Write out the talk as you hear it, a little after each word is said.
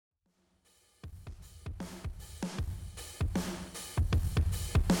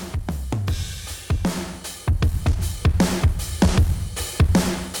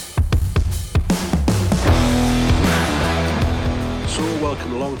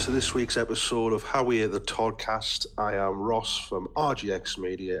to this week's episode of How We Ate the Toddcast. I am Ross from RGX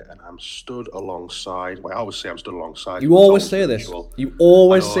Media, and I'm stood alongside. Well, I always say I'm stood alongside. You always say virtual. This. You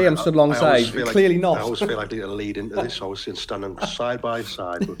always say I'm stood alongside. Clearly not. I always feel like I need to lead into this. I always say standing side by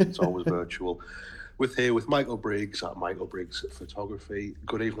side, but it's always virtual. With Michael Briggs at Michael Briggs Photography.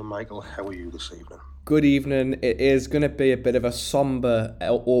 Good evening, Michael. How are you this evening? Good evening. It is going to be a bit of a somber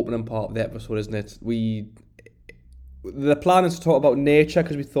opening part of the episode, isn't it? The plan is to talk about nature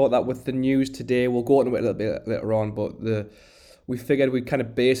because we thought that with the news today, we'll go into it a little bit later on, but we figured we'd kind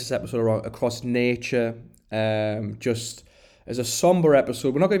of base this episode around across nature, just as a somber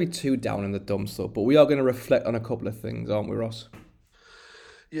episode. We're not going to be too down in the dumps though, but we are going to reflect on a couple of things, aren't we, Ross?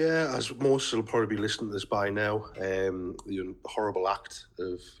 Yeah, as most will probably be listening to this by now, the horrible act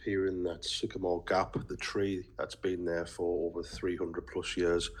of hearing that Sycamore Gap, the tree that's been there for over 300 plus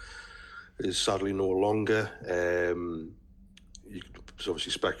years, is sadly no longer. There's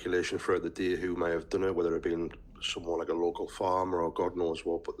obviously speculation throughout the day who may have done it, whether it been someone like a local farmer or God knows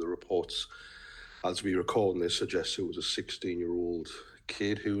what, but the reports, as we record this, suggest it was a 16-year-old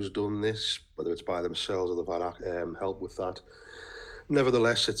kid who's done this, whether it's by themselves or they've had help with that.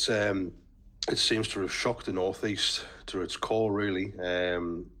 Nevertheless, it seems to have shocked the Northeast to its core, really.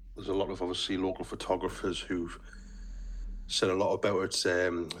 There's a lot of, obviously, local photographers who've said a lot about it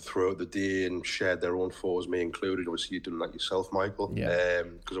throughout the day and shared their own photos, me included. Obviously, you've done that yourself, Michael. Yeah.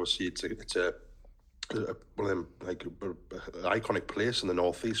 Because obviously, it's a one of them, like, an iconic place in the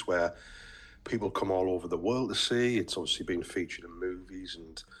Northeast where people come all over the world to see. It's obviously been featured in movies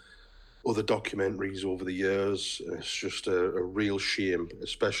and other documentaries over the years. It's just a real shame,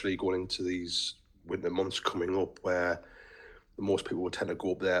 especially going into these winter months coming up where most people would tend to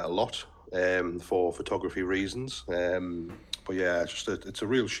go up there a lot for photography reasons. But yeah, it's a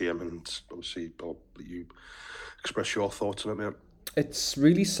real shame, and obviously I'll let you express your thoughts on it, mate. It's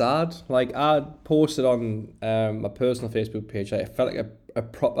really sad. Like, I posted on my personal Facebook page, I felt like a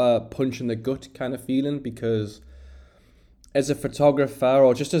proper punch in the gut kind of feeling, because as a photographer,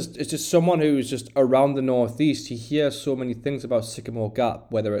 or just it's just someone who's just around the Northeast, you hear so many things about Sycamore Gap,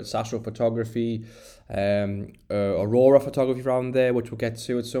 whether it's astrophotography, aurora photography around there, which we'll get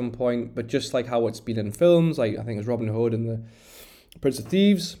to at some point, but just like how it's been in films, like I think it was Robin Hood and the Prince of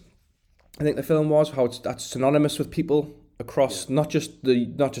Thieves, I think the film was, how that's synonymous with people across not just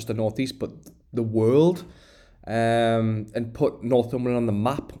the Northeast, but the world, and put Northumberland on the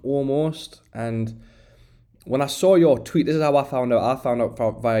map almost. And when I saw your tweet, this is how I found out. I found out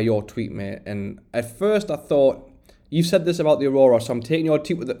via your tweet, mate. And at first I thought, you said this about the aurora, so I'm taking your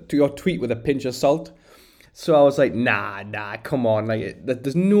tweet with a pinch of salt. So I was like, nah, come on. Like,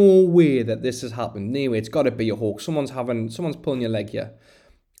 there's no way that this has happened. Anyway, it's got to be a hoax. Someone's pulling your leg here.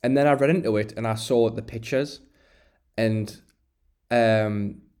 And then I read into it and I saw the pictures, and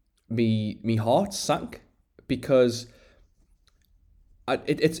me heart sank, because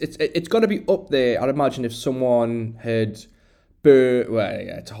it's got to be up there. I'd imagine if someone had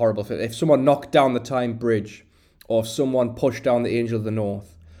it's a horrible thing. If someone knocked down the Tyne Bridge, or if someone pushed down the Angel of the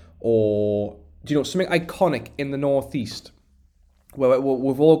North, or something iconic in the Northeast, where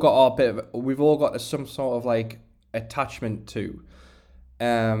we've all got some sort of like attachment to,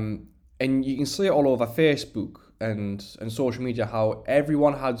 and you can see it all over Facebook and social media how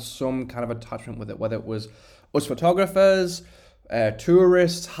everyone had some kind of attachment with it, whether it was us photographers,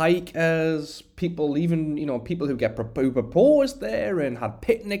 tourists, hikers, people, even people who proposed there and had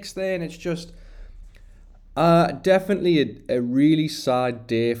picnics there, and it's just definitely a really sad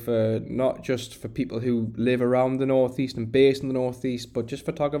day for not just for people who live around the Northeast and based in the Northeast, but just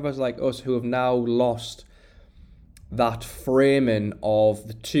photographers like us who have now lost that framing of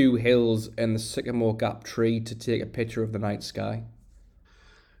the two hills and the Sycamore Gap Tree to take a picture of the night sky.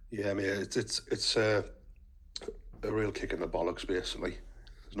 Yeah, I mean, it's a real kick in the bollocks, basically.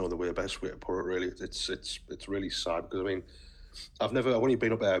 There's no other best way to put it, really. It's really sad, because I mean, I've only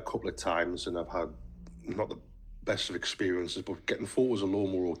been up there a couple of times, and I've had not the best of experiences, but getting photos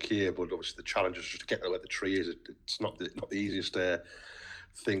alone were okay. But obviously the challenge is just to get to where the tree is. It's not the easiest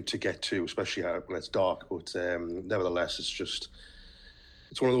thing to get to, especially when it's dark. But nevertheless, it's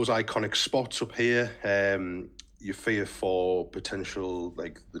one of those iconic spots up here. You fear for potential,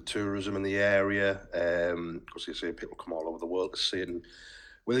 like, the tourism in the area, because you see people come all over the world to see it, and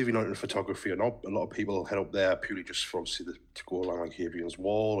whether you're not in photography or not, a lot of people head up there purely just for, obviously, to go along like Hadrian's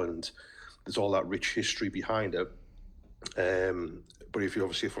Wall, and there's all that rich history behind it. But if you're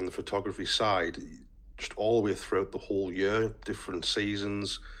obviously from the photography side, just all the way throughout the whole year, different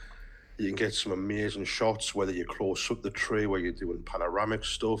seasons, you can get some amazing shots, whether you're close up the tree, where you're doing panoramic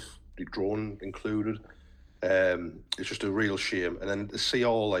stuff, your drone included. It's just a real shame. And then to see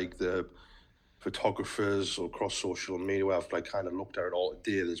all like the photographers across social media who have like kind of looked at it all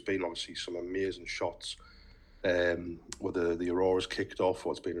today, there's been obviously some amazing shots. Where the aurora's kicked off,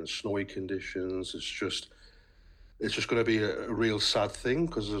 what's been in snowy conditions. It's just going to be a real sad thing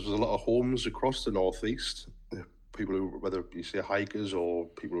because there's a lot of homes across the northeast. People who, whether you say hikers or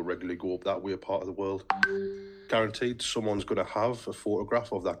people who regularly go up that way part of the world, guaranteed someone's going to have a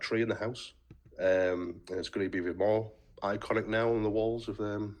photograph of that tree in the house. And it's going to be even more iconic now on the walls of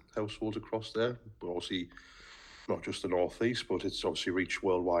households across there. But obviously, not just the northeast, but it's obviously reached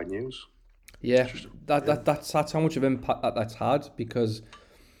worldwide news. Yeah, that's how much of impact that's had, because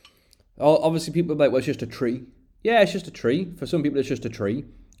obviously people are like, well, it's just a tree. Yeah, it's just a tree. For some people, it's just a tree.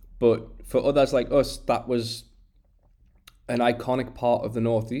 But for others like us, that was an iconic part of the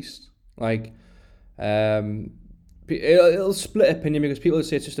Northeast. Like, it'll split opinion because people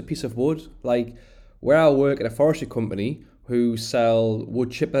say it's just a piece of wood. Like, where I work at a forestry company who sell wood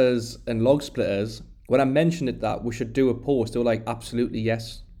chippers and log splitters, when I mentioned it that we should do a post, they were like, absolutely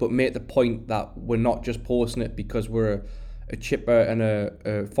yes, but make the point that we're not just posting it because we're a chipper and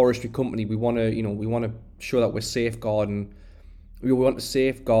a forestry company. We want to show that we're safeguarding. We want to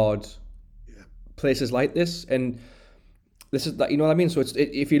safeguard places like this, and this is that, you know what I mean. So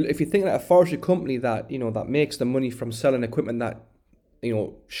if you think that a forestry company that that makes the money from selling equipment that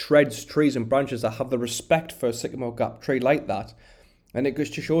shreds trees and branches, that have the respect for a Sycamore Gap tree like that, and it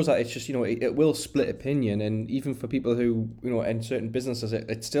just shows that it's just it will split opinion, and even for people who in certain businesses,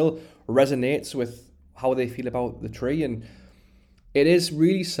 it still resonates with how they feel about the tree. And it is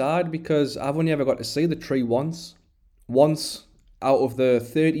really sad because I've only ever got to see the tree once out of the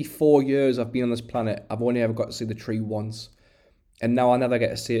 34 years I've been on this planet. I've only ever got to see the tree once, and now I never get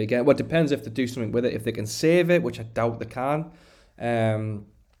to see it again. Well, it depends if they do something with it, if they can save it, which I doubt they can,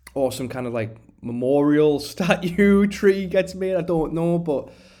 or some kind of like memorial statue tree gets made. I don't know, but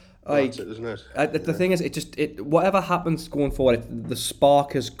like, that's it, isn't it? The thing is, whatever happens going forward, the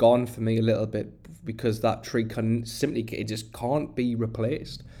spark has gone for me a little bit, because that tree it just can't be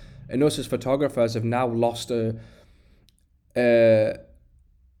replaced. And us as photographers have now lost a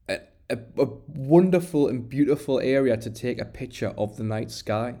wonderful and beautiful area to take a picture of the night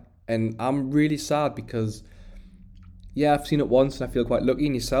sky. And I'm really sad because, yeah, I've seen it once and I feel quite lucky.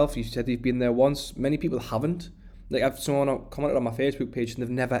 And yourself, you said you've been there once. Many people haven't. Like, I've someone commented on my Facebook page and they've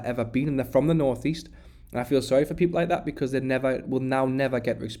never ever been, and they're from the Northeast. And I feel sorry for people like that because they will never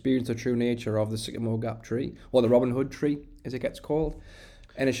get to experience the true nature of the Sycamore Gap tree, or the Robin Hood tree, as it gets called.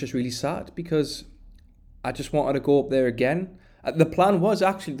 And it's just really sad because I just wanted to go up there again. The plan was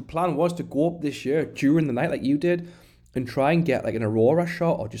to go up this year during the night like you did and try and get like an aurora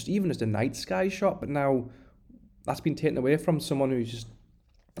shot, or just even just a night sky shot. But now that's been taken away from someone who's just,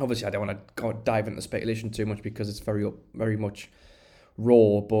 obviously I don't want to go dive into speculation too much because it's very much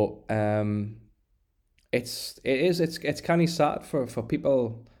raw, but it's kind of sad for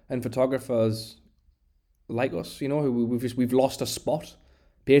people and photographers like us, who we've lost a spot,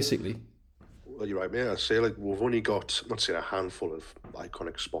 basically. Well, you're right, mate. I say, like, we've only got, I'm not saying a handful of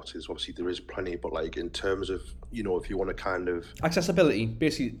iconic spots. Obviously there is plenty, but like in terms of, if you want to kind of accessibility,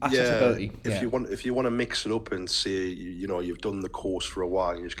 basically accessibility. Yeah, if you want to mix it up and say, you've done the course for a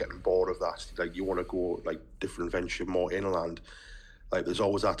while and you're just getting bored of that, like you want to go like different venture, more inland. Like, there's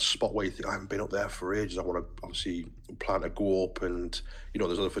always that spot where you think, I haven't been up there for ages. I want to obviously plan to go up, and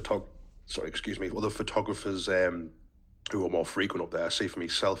there's other photographers who are more frequent up there. I say for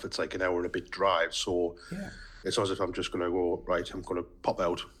myself, it's like an hour and a bit drive, so it's not as if I'm just going to go, right, I'm going to pop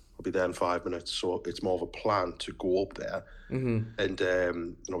out, I'll be there in 5 minutes. So it's more of a plan to go up there, and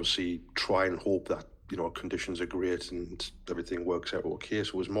obviously try and hope that conditions are great and everything works out okay.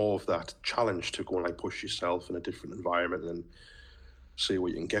 So it was more of that challenge to go and like push yourself in a different environment and see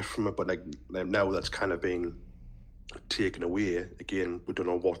what you can get from it. But like now that's kind of being taken away again. We don't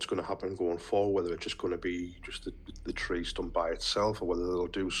know what's going to happen going forward, whether it's just going to be just the tree stump by itself, or whether they'll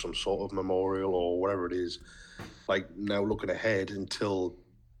do some sort of memorial or whatever it is. Like, now looking ahead until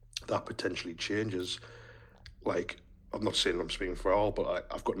that potentially changes, like, I'm not saying I'm speaking for all, but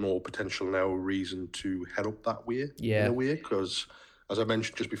I've got no potential now reason to head up that way in a way, because as I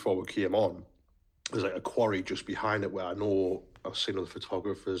mentioned just before we came on, there's like a quarry just behind it where I know I've seen other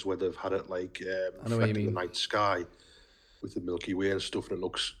photographers where they've had it like reflecting the night sky with the Milky Way and stuff, and it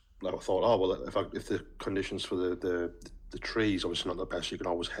looks like, I thought, oh well, if the conditions for the trees obviously not the best, you can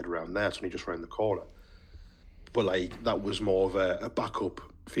always head around there. It's only just around the corner. But like, that was more of a backup,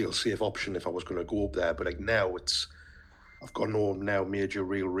 feel safe option if I was going to go up there. But like now I've got no now major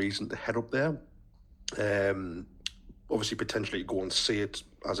real reason to head up there. Obviously potentially go and see it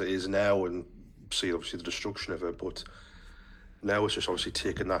as it is now and see obviously the destruction of it, but now it's just obviously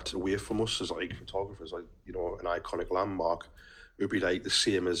taking that away from us as like photographers, like, you know, an iconic landmark. It would be like the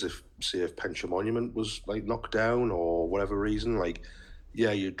same as if, say, if Pension Monument was like knocked down or whatever reason. Like,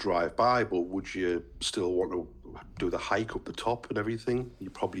 yeah, you'd drive by, but would you still want to do the hike up the top and everything?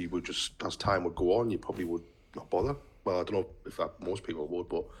 You probably would just, as time would go on, you probably would not bother. Well, I don't know if that most people would,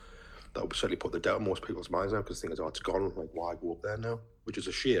 but that would certainly put the doubt in most people's minds now, because things are, it's gone. Like, why go up there now? Which is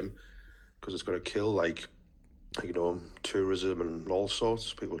a shame, because it's going to kill, like, you know, tourism and all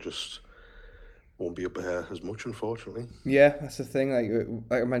sorts. People just won't be up there as much, unfortunately. Yeah, that's the thing.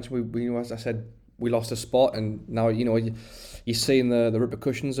 Like I mentioned, we as I said, we lost a spot, and now you're seeing the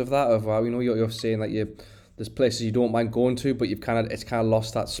repercussions of that. Of you're saying that there's places you don't mind going to, but it's kind of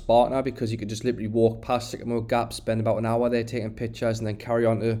lost that spot now, because you could just literally walk past Sycamore Gap, spend about an hour there taking pictures, and then carry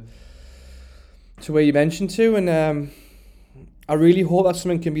on to where you mentioned to. And I really hope that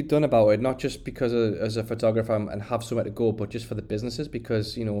something can be done about it, not just because as a photographer and have somewhere to go, but just for the businesses,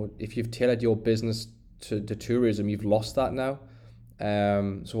 because, you know, if you've tailored your business to tourism, you've lost that now.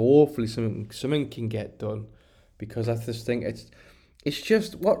 So hopefully something can get done, because that's this thing. It's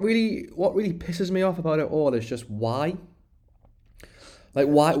just what really pisses me off about it all is just why. Like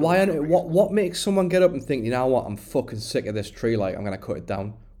what makes someone get up and think, you know what, I'm fucking sick of this tree, like I'm gonna cut it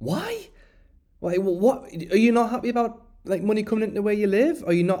down. Why? Like, what are you not happy about? Like, money coming into where you live?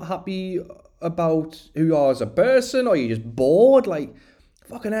 Are you not happy about who you are as a person? Or are you just bored? Like,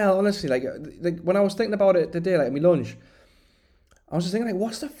 fucking hell, honestly. Like when I was thinking about it today, like at my lunch, I was just thinking, like,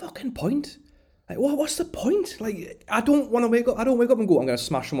 what's the fucking point? Like, what's the point? Like, I don't want to wake up. I don't wake up and go, I'm gonna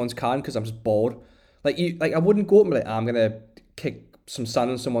smash someone's car because I'm just bored. Like, I wouldn't go up and be like, I'm gonna kick some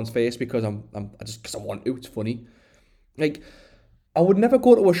sand in someone's face because because I want to. It's funny. Like, I would never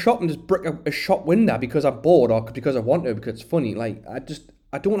go to a shop and just brick a shop window because I'm bored or because I want to, because it's funny. Like,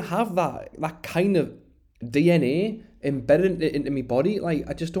 I don't have that kind of DNA embedded into my body. Like,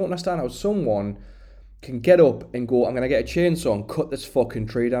 I just don't understand how someone can get up and go, I'm going to get a chainsaw and cut this fucking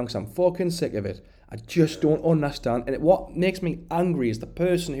tree down because I'm fucking sick of it. I just don't understand. And what makes me angry is the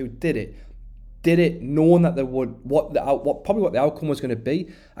person who did it knowing that they would, what the outcome was going to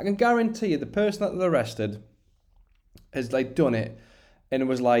be. I can guarantee you the person that they arrested has like done it and it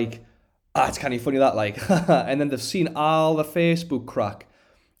was like, it's kind of funny that, like, and then they've seen all the Facebook crack,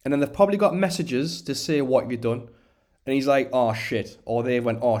 and then they've probably got messages to say, what have you done? And he's like, oh shit, or they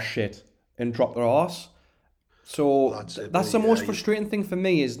went, oh shit, and dropped their arse. So that's the most frustrating thing for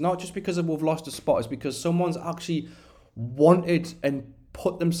me, is not just because we've lost a spot, it's because someone's actually wanted and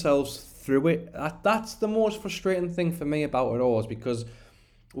put themselves through it. That's the most frustrating thing for me about it all, is because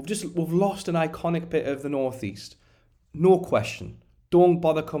we've lost an iconic bit of the Northeast. No question. Don't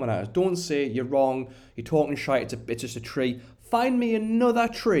bother coming at us. Don't say you're wrong, you're talking shite, it's just a tree. Find me another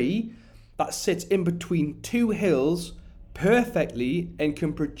tree that sits in between two hills perfectly and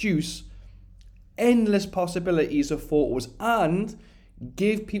can produce endless possibilities of photos and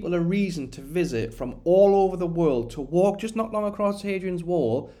give people a reason to visit from all over the world to walk just not long across Hadrian's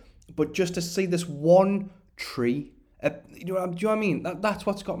Wall, but just to see this one tree. Do you know what I mean? That's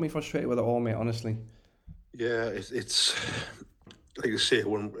what's got me frustrated with it all, mate, honestly. Yeah, it's like you say,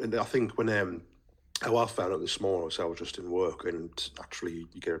 I think when how I found out this morning, so I was just in work, and actually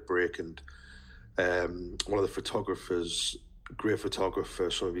you get a break, and one of the photographers, great photographer,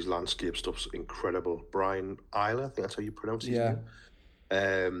 some of his landscape stuff's incredible. Brian Eiler, I think that's how you pronounce his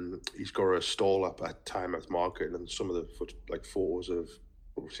name. He's got a stall up at Tynemouth Market, and some of the photos of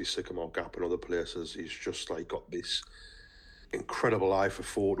obviously Sycamore Gap and other places. He's just like got this incredible eye for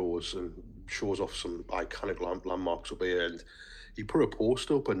photos and shows off some iconic landmarks up here. And he put a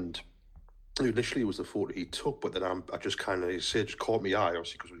post up, and initially it was the photo he took, but then I just kind of, he said, just caught my eye,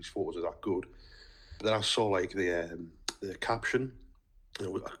 obviously because these photos are that good. But then I saw like the caption. I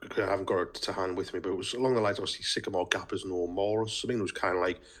haven't got it to hand with me, but it was along the lines, obviously, Sycamore Gap is no more or something. It was kind of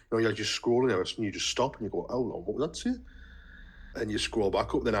like, you're just scrolling and you just stop and you go, oh, what was that say? And you scroll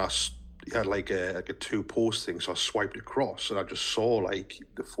back up, then you had like a two post thing, so I swiped across and I just saw like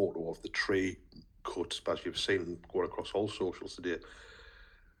the photo of the tree cut, as you've seen going across all socials today.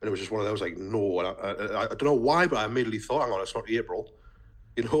 And it was just one of those, like, no, and I don't know why, but I immediately thought, hang on, it's not April.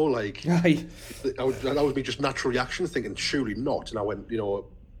 Like, that was me just natural reaction, thinking, surely not. And I went,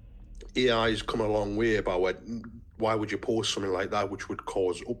 AI's come a long way, but I went, why would you post something like that, which would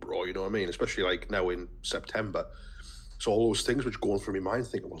cause uproar, you know what I mean? Especially like now in September. So all those things were going through my mind,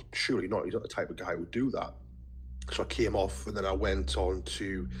 thinking, well, surely not. He's not the type of guy who would do that. So I came off, and then I went on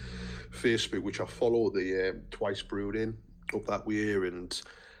to Facebook, which I follow the Twice Brewed In up that way, and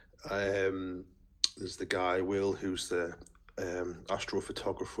there's the guy Will, who's the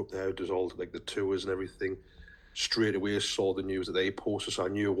astrophotographer up there who does all like the tours and everything. Straight away saw the news that they posted, so I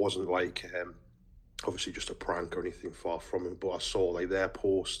knew it wasn't like obviously just a prank or anything, far from it. But I saw like their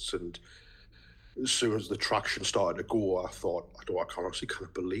posts, and as soon as the traction started to go, I thought, I can't actually kind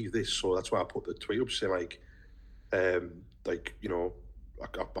of believe this. So that's why I put the tweet up saying like you know,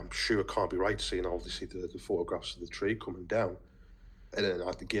 I'm sure it can't be right seeing obviously the photographs of the tree coming down. And then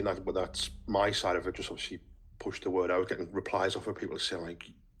but that's my side of it. Just obviously push the word out, getting replies off of people saying like,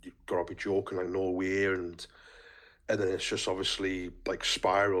 "You've got to be joking!" Like, no way. And then it's just obviously like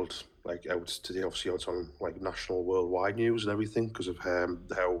spiraled like out to the obviously it's on like national worldwide news and everything because of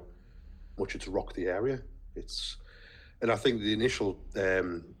how much it's rocked the area. It's and I think the initial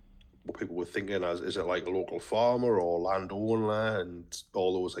what people were thinking as is it like a local farmer or landowner and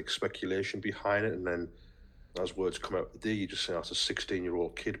all those like speculation behind it, and then as words come out today, you just say that's a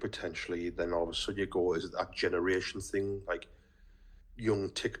 16-year-old kid potentially. Then all of a sudden you go, is it that generation thing? Like young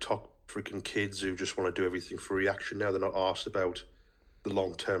TikTok freaking kids who just want to do everything for reaction now. They're not asked about the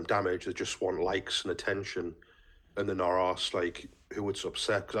long-term damage. They just want likes and attention. And they're not asked like who it's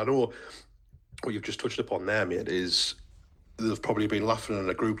upset. Because I know what you've just touched upon there, mate, is they've probably been laughing in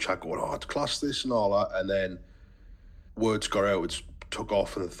a group chat going, oh, it's class this and all that. And then words got out, it's took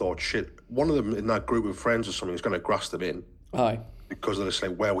off, and they thought, shit, one of them in that group of friends or something is going to grass them in. Aye. Because they're just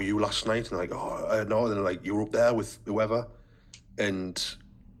like, where were you last night? And they're like, oh, no. And they're like, you were up there with whoever. And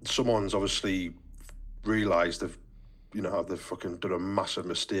someone's obviously realised they've fucking done a massive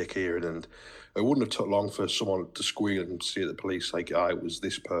mistake here. And it wouldn't have took long for someone to squeal and say to the police, like, it was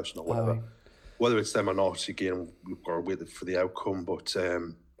this person or whatever. Aye. Whether it's them or not, again, we've got to wait for the outcome. But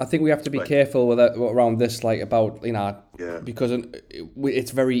I think we have to be careful with that, around this, like about because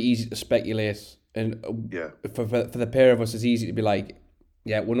it's very easy to speculate, and for the pair of us, it's easy to be like,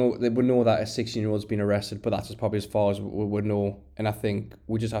 we know that a 16-year-old's been arrested, but that's probably as far as we would know. And I think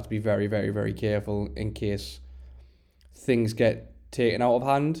we just have to be very, very, very careful in case things get taken out of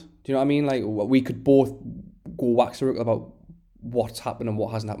hand. Do you know what I mean? Like we could both go wax lyrical about what's happened and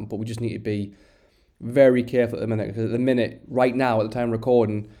what hasn't happened, but we just need to be very careful at the minute, because at the minute, right now, at the time of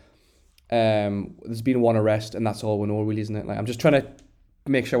recording, there's been one arrest, and that's all we know, really, isn't it? Like, I'm just trying to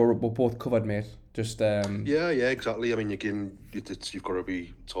make sure we're both covered, mate. Just yeah, exactly. I mean, you've got to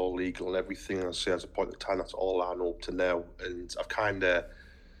be, it's all legal and everything. And I say, as a point of time, that's all I know up to now, and I've kind of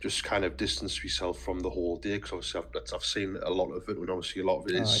distanced myself from the whole day, because obviously I've seen a lot of it, and obviously a lot of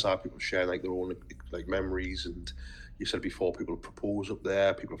it is sad. People sharing like their own like memories, and you said before, people propose up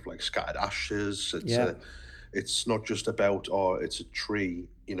there, people have like scattered ashes. It's not just about it's a tree.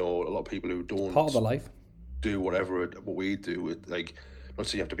 You know, a lot of people who don't part of the life do what we do. Like, not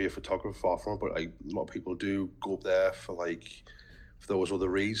saying you have to be a photographer, far from it, but like a lot of people do go up there for those other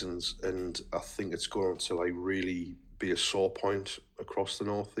reasons, and I think it's going to like really be a sore point across the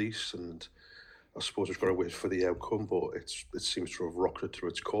northeast. And I suppose we've got to wait for the outcome, but it seems to have rocked it to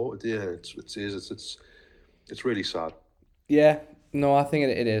its core. Yeah, it's really sad. Yeah, no, I think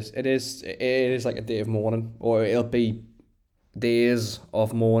it is. It is like a day of mourning, or it'll be days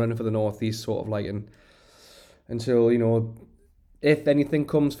of mourning for the northeast, sort of like, until if anything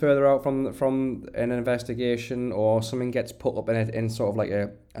comes further out from an investigation, or something gets put up in sort of like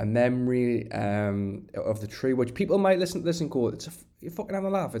a memory of the tree, which people might listen to this and go, you're fucking having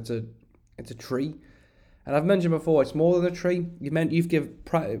a laugh. It's a tree. And I've mentioned before, it's more than a tree. You've given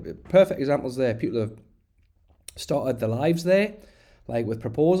perfect examples there. People have started their lives there, like with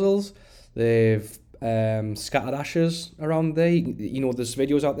proposals. They've scattered ashes around there. There's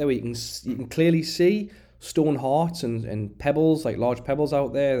videos out there where you can clearly see stone hearts and pebbles, like large pebbles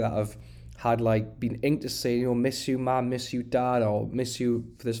out there that have had like been inked to say, miss you, mum, miss you, dad, or miss you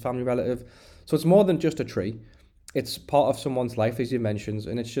for this family relative. So it's more than just a tree. It's part of someone's life, as you mentioned,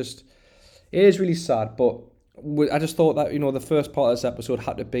 and it is really sad. But I just thought that the first part of this episode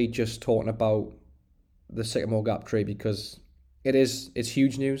had to be just talking about the Sycamore Gap Tree, because it's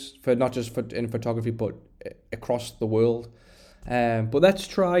huge news, for not just in photography but across the world. But let's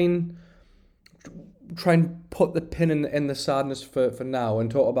try and put the pin in the sadness for now,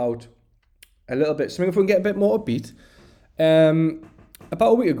 and talk about a little bit something if we can get a bit more upbeat.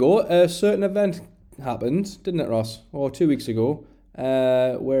 About a week ago, a certain event happened, didn't it, Ross? Or 2 weeks ago,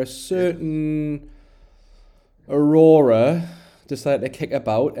 where a certain Aurora decided to kick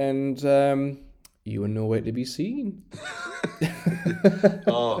about, and you were nowhere to be seen.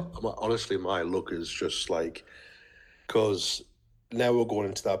 Honestly, my look is just like, because now we're going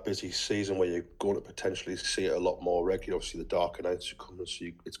into that busy season where you're going to potentially see it a lot more regular. Obviously, the darker nights are coming, so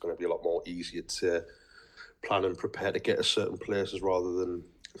it's going to be a lot more easier to plan and prepare to get to certain places, rather than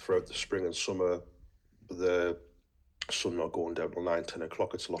throughout the spring and summer, the sun not going down till 9, 10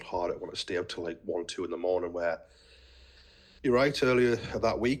 o'clock. It's a lot harder when I stay up till like 1, 2 in the morning. Where you're right, earlier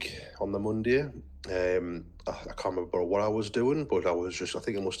that week on the Monday, I can't remember what I was doing, but I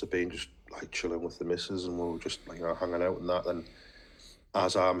think it must have been just like chilling with the missus, and we were just like hanging out and that. And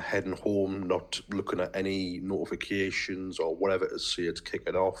as I'm heading home, not looking at any notifications or whatever to see it's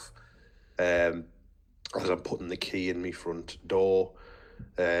kicking off, as I'm putting the key in my front door,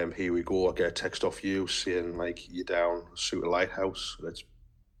 here we go, I get a text off you saying like you're down Suter Lighthouse, and it's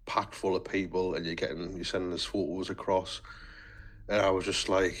packed full of people, and you're sending us photos across. And I was just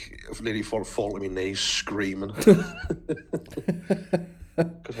like, I've nearly fallen to my knees screaming.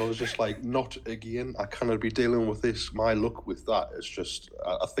 Because I was just like, not again. I cannot be dealing with this. My luck with that is just,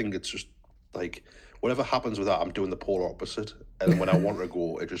 I think it's just like, whatever happens with that, I'm doing the polar opposite. And when I want to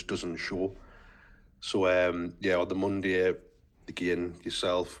go, it just doesn't show. So, on the Monday, again,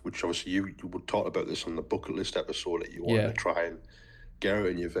 yourself, which obviously you would talk about this on the bucket list episode that you wanted to try and get out,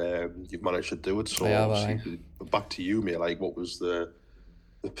 and you've managed to do it. So, back to you, mate. Like, what was the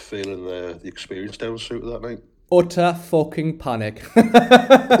feeling, the experience down Suter that night? Utter fucking panic.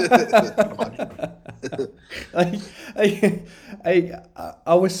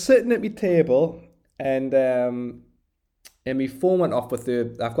 I was sitting at my table, and my phone went off with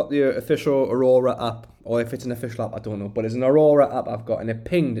I've got the official Aurora app, or if it's an official app, I don't know, but it's an Aurora app I've got, and it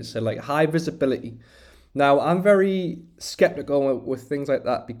pinged. It said like high visibility. Now, I'm very skeptical with things like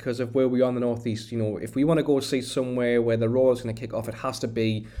that because of where we are in the northeast. You know, if we want to go see somewhere where the Aurora's going to kick off, it has to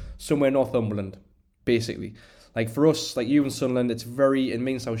be somewhere in Northumberland, basically. Like for us, like you in Sunderland, it's very, in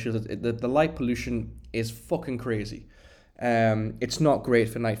main South Shields, the light pollution is fucking crazy. It's not great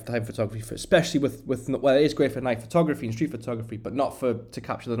for nighttime photography, especially with well, it is great for night photography and street photography, but not to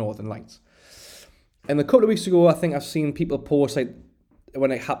capture the northern lights. And a couple of weeks ago, I think I've seen people post, like,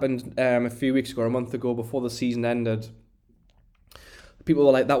 when it happened a few weeks ago, or a month ago, before the season ended, people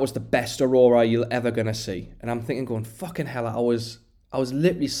were like, that was the best aurora you're ever going to see. And I'm thinking, going, fucking hell, I was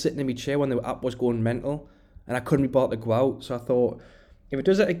literally sitting in my chair when the app was going mental, and I couldn't be bothered to go out. So I thought, if it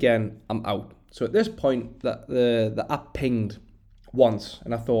does it again, I'm out. So at this point, the app pinged once,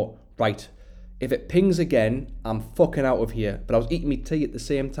 and I thought, right, if it pings again, I'm fucking out of here. But I was eating my tea at the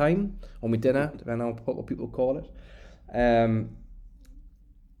same time, or my dinner, depending on what people call it.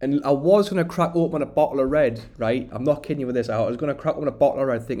 And I was going to crack open a bottle of red, right? I'm not kidding you with this. I was going to crack open a bottle of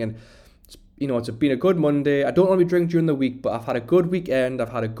red thinking, you know, it's been a good Monday. I don't normally drink during the week, but I've had a good weekend.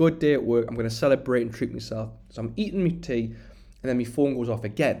 I've had a good day at work. I'm going to celebrate and treat myself. So I'm eating my tea, and then my phone goes off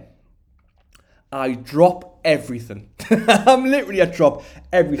again. I drop everything. I drop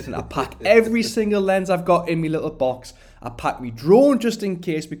everything. I pack every single lens I've got in my little box. I pack my drone just in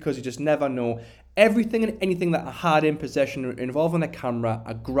case, because you just never know. Everything and anything that I had in possession involving a camera,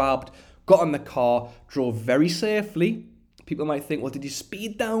 I grabbed, got in the car, drove very safely. People might think, well, did you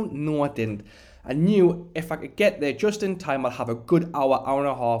speed down? No, I didn't. I knew if I could get there just in time, I'd have a good hour and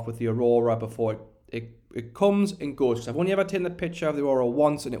a half with the Aurora before it comes and goes. Because I've only ever taken the picture of the Aurora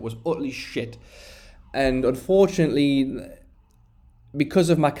once, and it was utterly shit. And unfortunately, because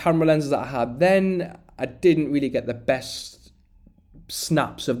of my camera lenses that I had then, I didn't really get the best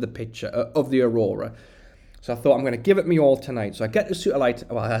snaps of the picture of the Aurora. So I thought, I'm going to give it me all tonight. So I get to Suter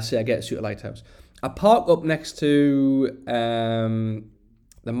Lighthouse. I park up next to not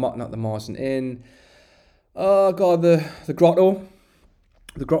the Marsden Inn. Oh god, the Grotto.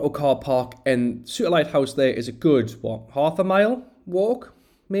 The Grotto car park, and Suter Lighthouse there is a good, half a mile walk,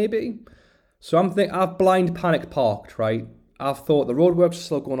 maybe? So I've blind panic parked, right? I've thought the roadworks are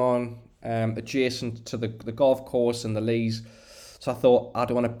still going on, adjacent to the golf course and the leas. So I thought, I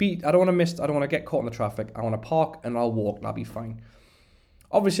don't want to get caught in the traffic. I want to park and I'll walk, and I'll be fine.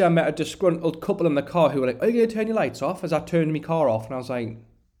 Obviously, I met a disgruntled couple in the car who were like, are you going to turn your lights off? As I turned my car off, and I was like, and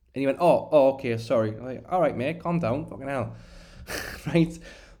he went, oh, okay, sorry. I'm like, all right, mate, calm down, fucking hell. Right?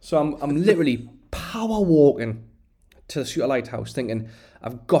 So I'm literally power walking to the Suter Lighthouse thinking,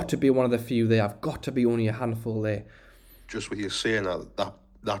 I've got to be one of the few there. I've got to be only a handful there. Just with you saying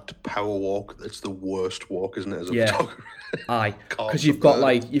that power walk, it's the worst walk, isn't it, as a photographer? Aye, because you've got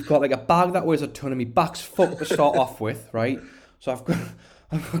like a bag that weighs a ton, and my back's fucked to start off with, right? So I've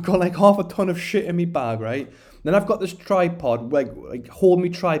got like half a ton of shit in my bag, right? Then I've got this tripod, like hold me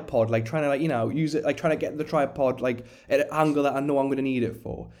tripod, like trying to use it, like trying to get the tripod like at an angle that I know I'm going to need it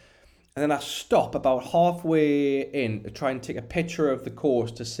for. And then I stop about halfway in to try and take a picture of the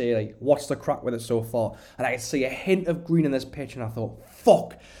course to say, like, what's the crack with it so far? And I could see a hint of green in this picture, and I thought,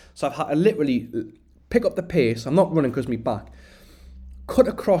 fuck. So I've had to literally pick up the pace. I'm not running because of my back. Cut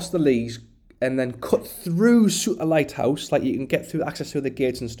across the leads, and then cut through Suter Lighthouse, like you can get through access through the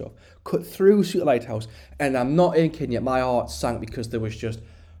gates and stuff, cut through Suter Lighthouse, and I'm not even kidding you, my heart sank because there was just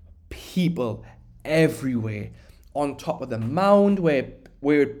people everywhere on top of the mound where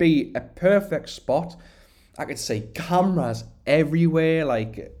it'd be a perfect spot. I could see cameras everywhere.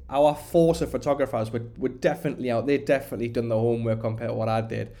 Like, our force of photographers were definitely out. They'd definitely done the homework compared to what I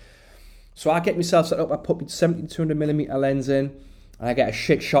did. So I get myself set up. I put my 70-200mm lens in, and I get a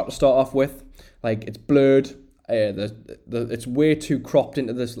shit shot to start off with. Like, it's blurred. It's way too cropped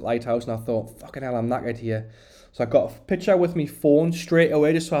into this lighthouse, and I thought, fucking hell, I'm knackered here. So I got a picture with my phone straight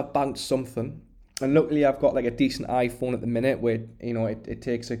away just so I banked something. And luckily I've got like a decent iPhone at the minute where, you know, it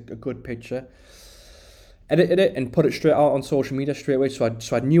takes a good picture. Edited it and put it straight out on social media straight away, so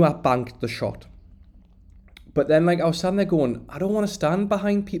I knew I banked the shot. But then, like, I was standing there going, I don't want to stand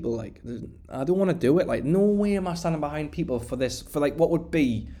behind people. Like, I don't want to do it. Like, no way am I standing behind people for this, for like what would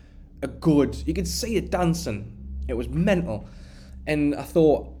be a good, you could see it dancing. It was mental. And I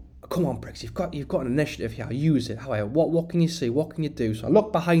thought, come on, pricks, you've got an initiative here. Use it. What can you see? What can you do? So I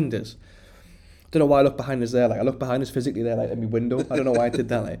look behind us. Don't know why I look behind us there. Like, I look behind us physically there, like in my window. I don't know why I did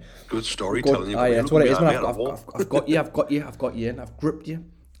that. Like, good storytelling. Yeah, that's what it is. Man, I've got you, and I've gripped you.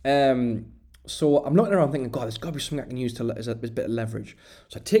 So I'm looking around thinking, God, there's got to be something I can use as a bit of leverage.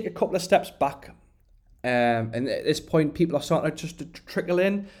 So I take a couple of steps back, and at this point, people are starting to trickle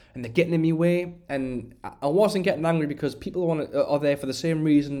in, and they're getting in my way. And I wasn't getting angry because people are there for the same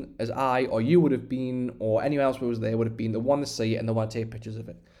reason as I or you would have been, or anyone else who was there would have been. They want to see it and they want to take pictures of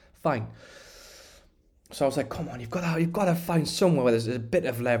it. Fine. So I was like, come on, you've got to find somewhere where there's a bit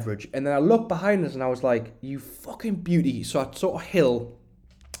of leverage. And then I looked behind us and I was like, you fucking beauty. So I saw a hill.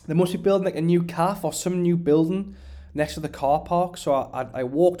 They must be building like a new calf or some new building next to the car park. So I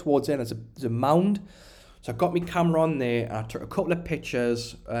walked towards it, and there's a mound. So I got my camera on there and I took a couple of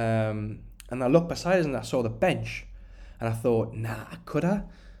pictures. And I looked beside us and I saw the bench. And I thought, could I?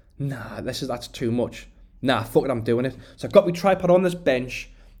 That's too much. Fuck it, I'm doing it. So I got my tripod on this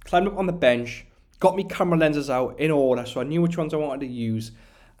bench, climbed up on the bench, got my camera lenses out in order so I knew which ones I wanted to use.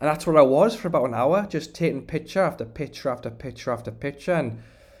 And that's where I was for about an hour, just taking picture after picture after picture after picture. And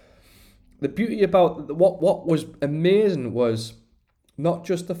the beauty about what was amazing was not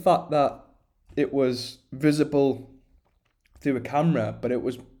just the fact that it was visible through a camera, but it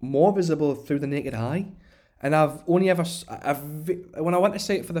was more visible through the naked eye. And when I went to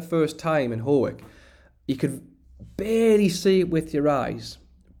see it for the first time in Howick, you could barely see it with your eyes.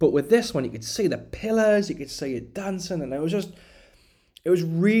 But with this one, you could see the pillars, you could see it dancing, and it was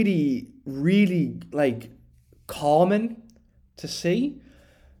really, really, like, calming to see.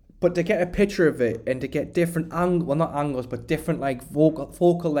 But to get a picture of it and to get different not angles, but different, like,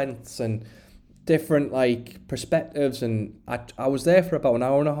 focal lengths and different, like, perspectives, and I was there for about an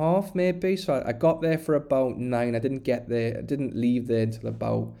hour and a half, maybe. So I got there for about 9. I didn't leave there until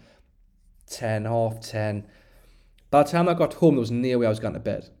about 10, half 10. By the time I got home, there was no way I was going to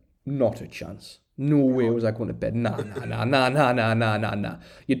bed. Not a chance. No way was I going to bed. Nah.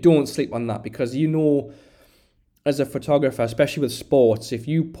 You don't sleep on that, because you know, as a photographer, especially with sports, if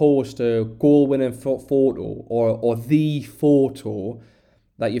you post a goal-winning photo or the photo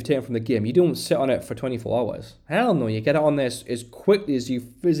that you've taken from the game, you don't sit on it for 24 hours. Hell no, you get it on there as quickly as you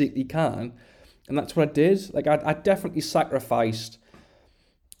physically can. And that's what I did. Like, I definitely sacrificed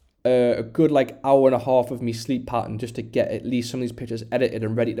a good like hour and a half of me sleep pattern just to get at least some of these pictures edited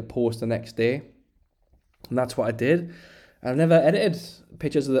and ready to post the next day. And that's what I did. I've never edited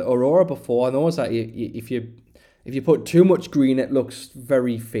pictures of the aurora before. I know it's that if you put too much green, it looks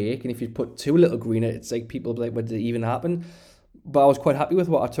very fake, and if you put too little green, it's like people like, "What did it even happen?" But I was quite happy with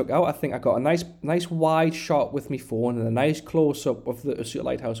what I took out. I think I got a nice wide shot with my phone and a nice close up of the Suter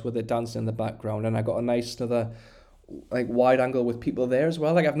Lighthouse with it dancing in the background, and I got a nice another like wide angle with people there as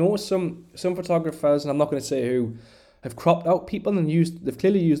well. Like, I've noticed some photographers, and I'm not going to say who, have cropped out people and they've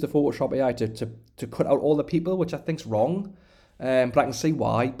clearly used the Photoshop AI to cut out all the people, which I think's wrong. But I can see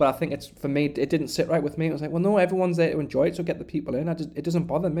why. But I think for me, it didn't sit right with me. It was like, well, no, everyone's there to enjoy it, so get the people in. It doesn't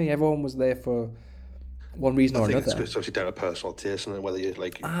bother me. Everyone was there for one reason or another. I think it's obviously down to personal taste, and whether you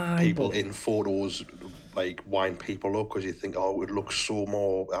like people in photos like wind people up because you think, oh, it would look so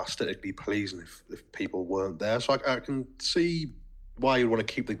more aesthetically pleasing if people weren't there. So I can see why you'd want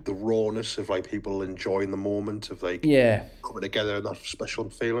to keep like the rawness of like people enjoying the moment of like coming together and that special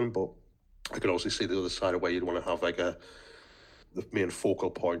feeling. But I could also see the other side of where you'd want to have like the main focal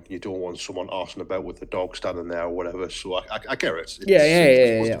point. You don't want someone arsing about with the dog standing there or whatever. So I get it.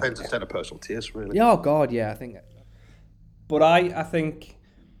 It depends. It's down to personal taste, really. Yeah, oh God, yeah. I think, but I think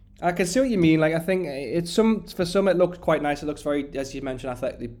I can see what you mean. Like, I think for some it looks quite nice. It looks very, as you mentioned,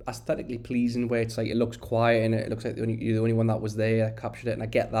 aesthetically pleasing. Where it's like it looks quiet and it looks like you're the only one that was there that captured it, and I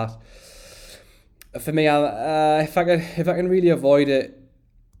get that. For me, if I can really avoid it,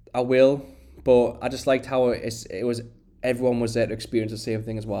 I will. But I just liked how it was. Everyone was there to experience the same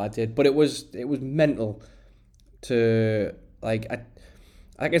thing as what I did. But it was mental to like.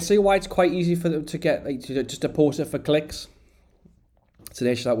 I can see why it's quite easy for them to get like just to post it for clicks. It's the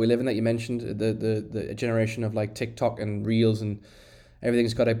nation that we live in that you mentioned, the generation of like TikTok and Reels and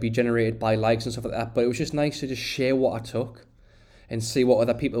everything's got to be generated by likes and stuff like that. But it was just nice to just share what I took and see what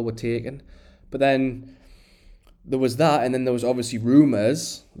other people were taking. But then there was that, and then there was obviously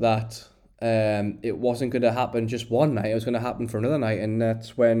rumours that it wasn't going to happen just one night. It was going to happen for another night, and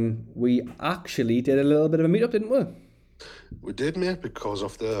that's when we actually did a little bit of a meetup, didn't we? We did, mate, because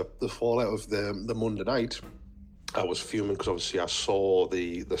of the fallout of the Monday night. I was fuming because obviously I saw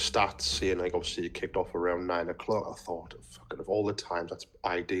the stats saying like obviously it kicked off around 9 o'clock. I thought, fucking of all the times, that's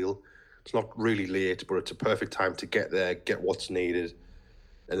ideal. It's not really late, but it's a perfect time to get there, get what's needed,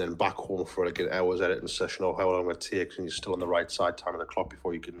 and then back home for like an hour's editing session or how long it takes, and you're still on the right side time of the clock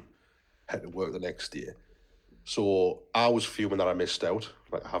before you can head to work the next day. So I was fuming that I missed out,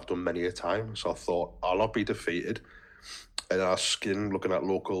 like I have done many a time. So I thought I'll not be defeated, and I skimmed looking at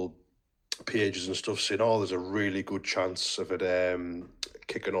local pages and stuff saying, oh, there's a really good chance of it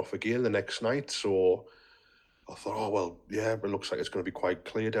kicking off again the next night. So I thought, oh, well, yeah, it looks like it's going to be quite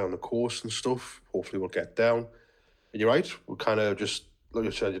clear down the coast and stuff. Hopefully we'll get down. And you're right, we kind of just, like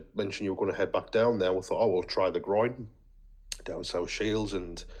you said, you mentioned you were going to head back down there. We thought, oh, we'll try the groin down South Shields.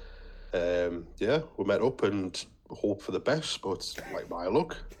 And yeah, we met up and hope for the best, but like my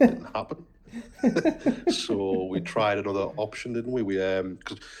luck, didn't happen. So we tried another option, didn't we? We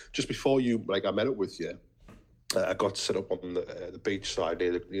because just before I met up with you, I got set up on the beach side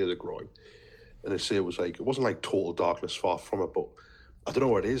near the groin, and they say it wasn't like total darkness, far from it, but I don't know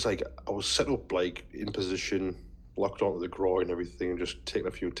what it is. Like I was set up like in position, locked onto the groin and everything, and just taking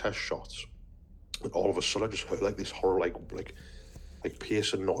a few test shots. And all of a sudden, I just heard like this horror, like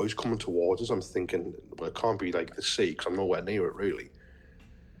piercing noise coming towards us. I'm thinking, well, it can't be like the sea because I'm nowhere near it really.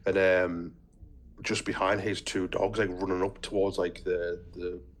 And just behind his two dogs, like running up towards like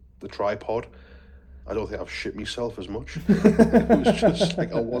the tripod. I don't think I've shit myself as much. It was just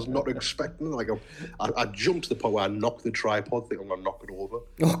like I was not expecting it. Like I jumped to the point where I knocked the tripod, think I'm gonna knock it over.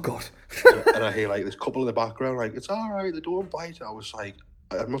 Oh God! And I hear like this couple in the background, like it's all right, they don't bite. I was like,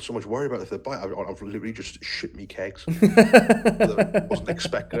 I'm not so much worried about if they bite. I've literally just shit me kegs. I wasn't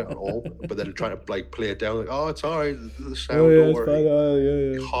expecting it at all. But then trying to like play it down, like, oh, it's all right. The sound door,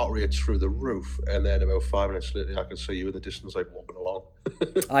 yeah. heart rate's through the roof. And then about 5 minutes later, I can see you in the distance, like walking along.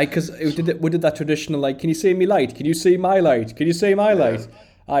 Because we did that traditional, like, can you see me light? Can you see my light? Can you see my light?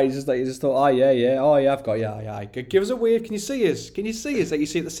 I just thought, oh yeah, I've got, yeah. Give us a wave. Can you see us? Can you see us? Like you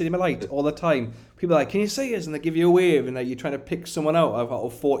see at the cinema light all the time. People are like, can you see us? And they give you a wave, and like you're trying to pick someone out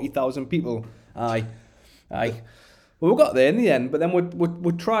of 40,000 people. Aye. Well, we got there in the end, but then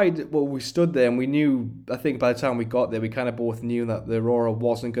we tried. Well, we stood there, and we knew. I think by the time we got there, we kind of both knew that the aurora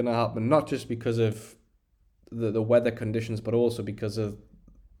wasn't going to happen. Not just because of the weather conditions, but also because of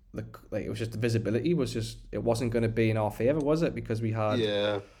it was just the visibility it wasn't going to be in our favor, was it? Because we had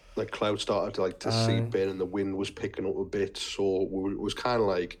the clouds started to seep in, and the wind was picking up a bit, so it was kind of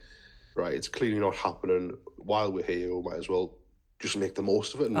like, right, it's clearly not happening. While we're here, we might as well just make the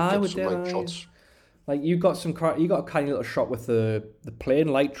most of it and get some shots. Like you got a kind of little shot with the plane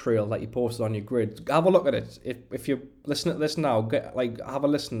light trail that you posted on your grid. Have a look at it. If you're listening to this now, have a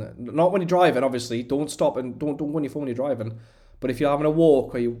listen. Not when you're driving, obviously. Don't stop and don't go on your phone when you're driving. But if you're having a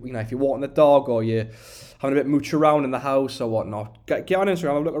walk, or if you're walking the dog, or you're having a bit mooch around in the house or whatnot, get on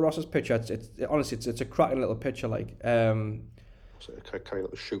Instagram and look at Ross's picture. Honestly, it's a cracking little picture. Like, so kind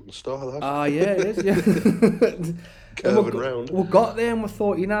of like a shooting star. That. Yeah, it is. Yeah. Curving round. We got there and we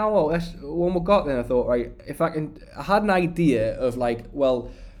thought, when we got there, I thought, right, I had an idea of like, well,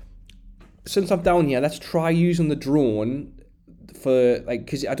 since I'm down here, let's try using the drone for like,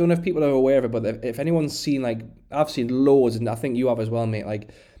 because I don't know if people are aware of it, but if anyone's seen, like, I've seen loads, and I think you have as well, mate,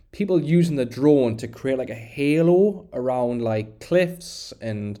 like people using the drone to create like a halo around like cliffs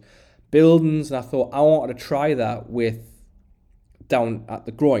and buildings, and I thought I wanted to try that down at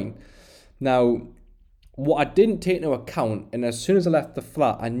the groin. Now, what I didn't take into account, and as soon as I left the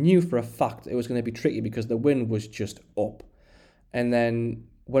flat, I knew for a fact it was going to be tricky because the wind was just up. And then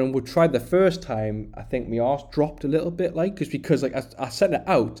when we tried the first time, I think my arse dropped a little bit, because I set it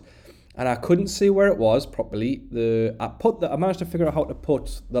out and I couldn't see where it was properly. I managed to figure out how to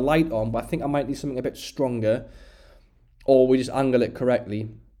put the light on, but I think I might need something a bit stronger, or we just angle it correctly.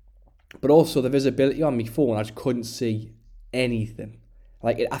 but also the visibility on my phone, I just couldn't see anything.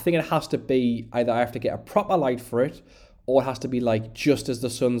 Like, I think it has to be either I have to get a proper light for it, or it has to be like just as the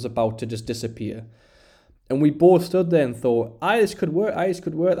sun's about to just disappear. And we both stood there and thought, this could work, this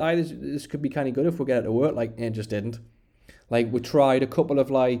could work, this could be kind of good if we get it to work. Like, it just didn't. Like, we tried a couple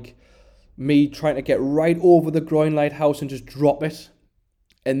of like, me trying to get right over the groin lighthouse and just drop it,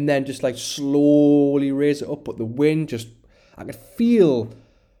 and then just like slowly raise it up, but the wind just, I could feel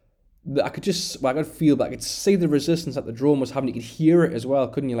I could feel, but I could see the resistance that the drone was having. You could hear it as well,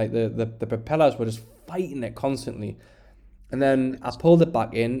 couldn't you? Like the propellers were just fighting it constantly. And then I pulled it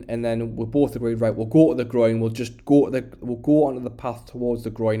back in, and then we both agreed, right, we'll go to the groin. We'll go onto the path towards the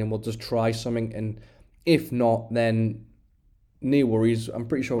groin, and we'll just try something. And if not, then no worries. I'm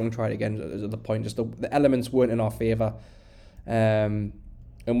pretty sure we're gonna try it again. At the point, just the elements weren't in our favor, and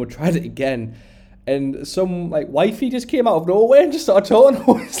we tried it again. And some like wifey just came out of nowhere and just started talking.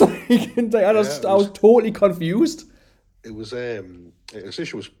 I was totally confused. It was this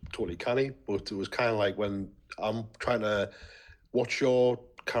issue was totally canny, but it was kind of like when I'm trying to watch your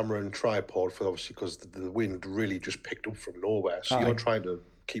camera and tripod for, obviously, because the wind really just picked up from nowhere. So you're trying to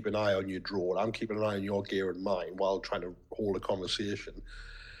keep an eye on your drone. I'm keeping an eye on your gear and mine while trying to hold a conversation.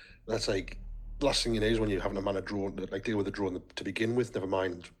 That's like the last thing you need is when you're having a man a drone, like deal with the drone to begin with. Never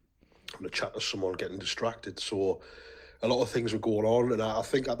mind having to chat to someone, getting distracted. So a lot of things were going on, and I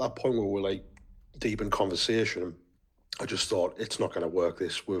think at that point where we were like deep in conversation, I just thought it's not going to work.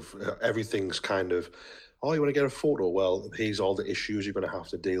 This with everything's kind of, oh, you want to get a photo? Well, here's all the issues you're going to have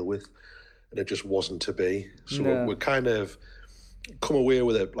to deal with, and it just wasn't to be. So we're kind of come away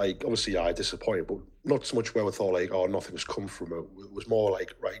with it like, obviously, disappointed, but not so much where we thought like, oh, nothing's come from it. It was more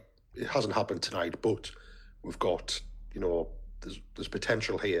like, right, it hasn't happened tonight, but we've got, there's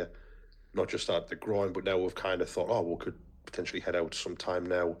potential here. Not just at the groin, but now we've kind of thought, oh, we could potentially head out sometime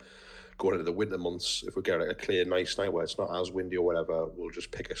now, going into the winter months. If we get a clear, nice night where it's not as windy or whatever, we'll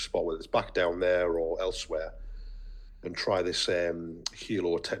just pick a spot, whether it's back down there or elsewhere, and try this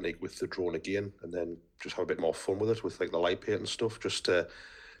halo technique with the drone again, and then just have a bit more fun with it, with like the light paint and stuff, just to,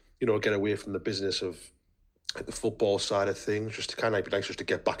 get away from the business of like the football side of things, just to kind of be nice just to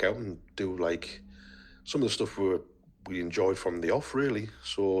get back out and do like some of the stuff we enjoyed from the off, really.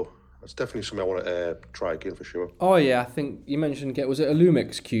 So that's definitely something I want to try again for sure. Oh yeah, I think you mentioned, was it a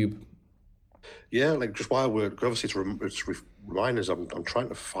Lumix cube? Yeah, like just while we're, obviously it's reminders, I'm trying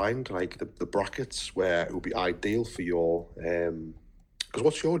to find like the brackets where it would be ideal for your, because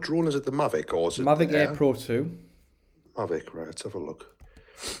what's your drone? Is it the Mavic or is it Mavic Air Pro 2? Mavic, right, let's have a look.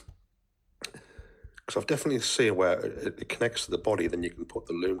 Because I've definitely seen where it connects to the body, then you can put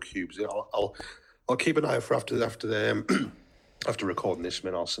the Loom cubes in. I'll keep an eye out for after the after recording this,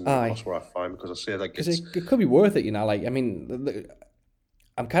 man, I'll send it across where I find, because I say like it could be worth it, like, I mean,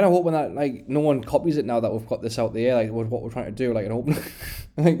 I'm kind of hoping that like no one copies it now that we've got this out there, like what we're trying to do, like, and hoping.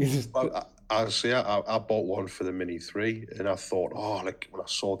 I bought one for the Mini 3, and I thought, like when I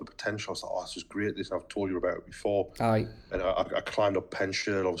saw the potential, I thought, this is great. I've told you about it before. Aye. And I climbed up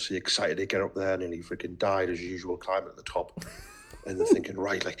Pension, obviously excited to get up there, and nearly freaking died as usual, climbing at the top. And then thinking,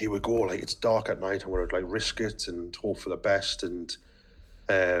 right, like, here we go, like, it's dark at night, I'm going to, like, risk it and hope for the best, and,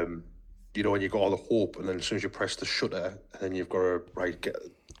 and you got all the hope, and then as soon as you press the shutter, and then you've got to, right,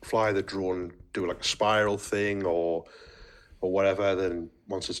 fly the drone, do, like, a spiral thing, or whatever, then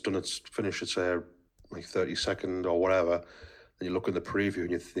once it's done, it's finished, it's, like, 30-second or whatever, and you look in the preview,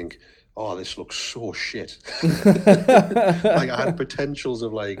 and you think, this looks so shit. Like, I had potentials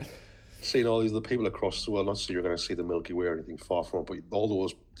of, like, seeing all these other people across the world, not so you're going to see the Milky Way or anything far from it, but all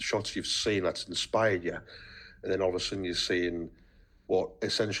those shots you've seen that's inspired you, and then all of a sudden you're seeing what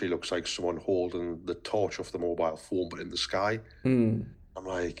essentially looks like someone holding the torch off the mobile phone, but in the sky. I'm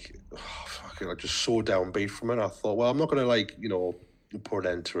like, I'm just so downbeat from it. I thought, well, I'm not going to, like, put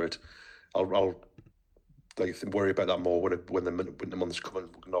an end to it. I'll like worry about that more when the months come,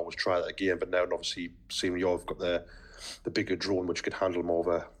 and we can always try that again. But now, obviously, seeing you've got the bigger drone, which could handle more of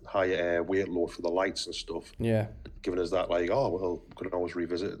a higher weight load for the lights and stuff. Yeah. Giving us that, like, we could always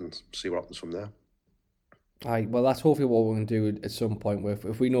revisit and see what happens from there. Aye, well, that's hopefully what we're going to do at some point.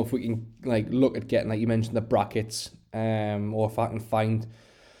 If we know if we can, like, look at getting, like you mentioned, the brackets, or if I can find...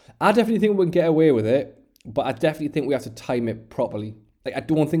 I definitely think we can get away with it, but I definitely think we have to time it properly. Like, I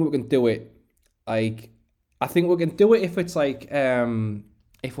don't think we can do it, like... I think we can do it if it's, like,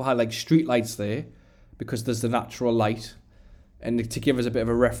 if we had, like, street lights there, because there's the natural light, and to give us a bit of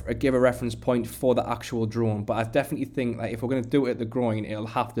a reference point for the actual drone. But I definitely think, like, if we're going to do it at the groin, it'll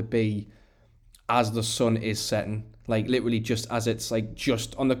have to be as the sun is setting, like literally just as it's like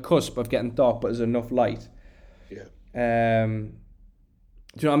just on the cusp of getting dark, but there's enough light. Yeah.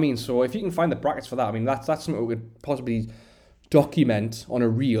 Do you know what I mean? So if you can find the brackets for that, I mean, that's something we could possibly document on a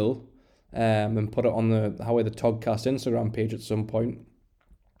reel, and put it on the Howie the Togcast Instagram page at some point.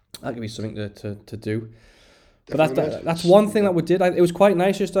 That could be something to do. But that's one thing that we did. It was quite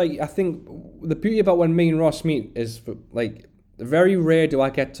nice. Just like, I think the beauty about when me and Ross meet is, like, very rare do I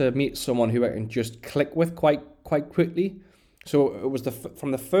get to meet someone who I can just click with quite quickly. So it was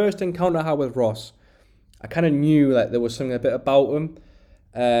from the first encounter I had with Ross, I kind of knew that there was something a bit about him,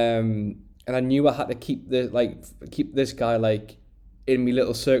 and I knew I had to keep this guy like in my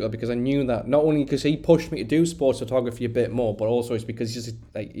little circle, because I knew that not only because he pushed me to do sports photography a bit more, but also it's because he's just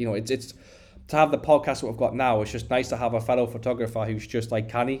like, it's to have the podcast that we've got now. It's just nice to have a fellow photographer who's just like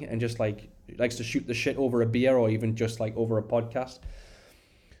canny and just like likes to shoot the shit over a beer or even just like over a podcast.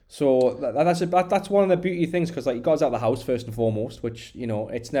 So that's one of the beauty things, because like, you got us out of the house first and foremost, which,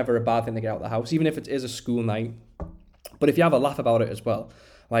 it's never a bad thing to get out of the house, even if it is a school night. But if you have a laugh about it as well,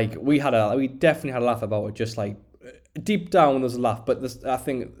 like we definitely had a laugh about it. Just like deep down, there's a laugh, but I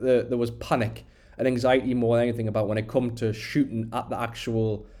think there was panic and anxiety more than anything about when it come to shooting at the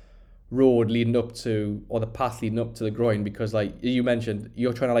actual road leading up to, or the path leading up to the groin, because like you mentioned,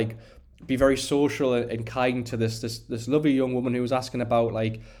 you're trying to like be very social and kind to this lovely young woman who was asking about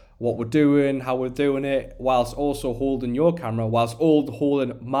like what we're doing, how we're doing it, whilst also holding your camera, whilst all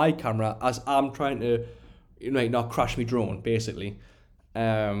holding my camera as I'm trying to, not crash me drone, basically.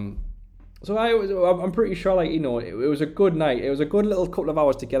 So I'm pretty sure, like, it was a good night. It was a good little couple of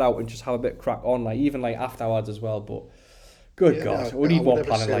hours to get out and just have a bit of crack on, like, even like afterwards as well. But good God, we need more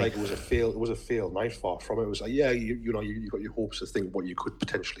planning. Like, it was a failed night, far from it. It was like, yeah, you got your hopes to think what you could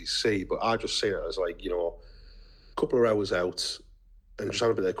potentially see, but I just see it as like, a couple of hours out and just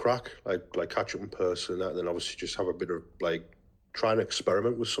have a bit of crack, like catch up in person, and then obviously just have a bit of like try and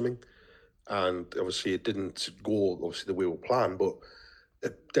experiment with something. And obviously it didn't go the way we planned, but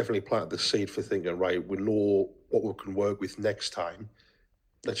it definitely planted the seed for thinking, right, we know what we can work with next time.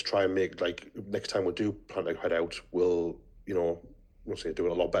 Let's try and make, like, next time we do plan to head out, we'll say do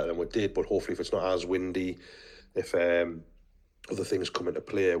it a lot better than we did, but hopefully if it's not as windy, if other things come into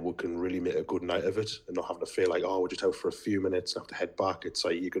play, we can really make a good night of it and not having to feel like, we're just out for a few minutes and have to head back. It's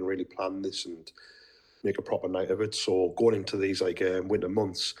like, you can really plan this and make a proper night of it. So going into these like winter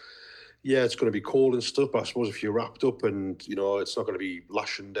months, yeah, it's going to be cold and stuff, but I suppose if you're wrapped up and, it's not going to be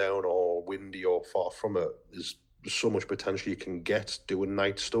lashing down or windy or far from it, there's so much potential you can get doing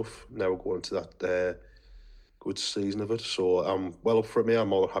night stuff. Now we're going into that good season of it. So I'm well up for it, mate. I'm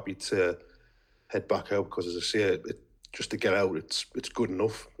more happy to head back out because, as I say, just to get out, it's good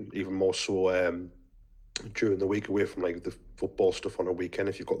enough. Even more so during the week, away from like the football stuff on a weekend,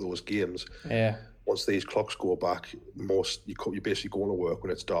 if you've got those games. Yeah. Once these clocks go back, you're basically going to work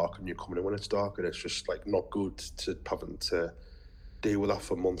when it's dark and you're coming in when it's dark, and it's just like not good to having to deal with that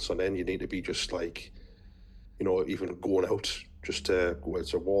for months on end. You need to be just like, even going out just to go out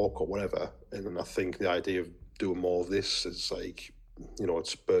to walk or whatever. And then I think the idea of doing more of this is like, it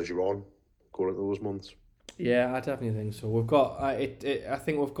spurs you on going into those months. Yeah, I definitely think so. We've got I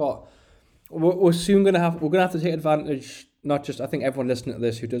think we're soon gonna have to take advantage. Not just, I think everyone listening to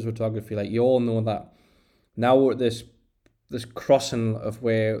this who does photography, like, you all know that now we're at this crossing of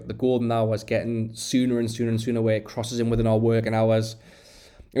where the golden hour is getting sooner and sooner and sooner, where it crosses in within our working hours.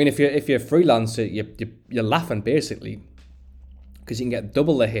 I mean, if you're a freelancer, you're laughing basically, because you can get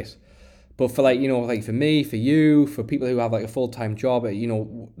double the hit. But for like for me, for you, for people who have like a full-time job,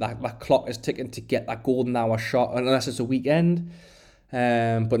 that clock is ticking to get that golden hour shot, unless it's a weekend.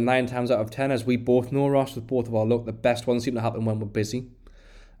 But 9 times out of 10, as we both know, Ross, with both of our luck, the best ones seem to happen when we're busy.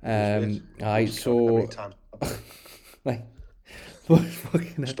 So like,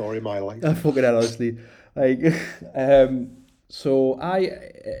 fucking story of my life. Fucking hell, honestly, like, so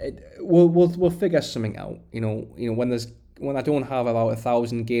we'll figure something out. When I don't have about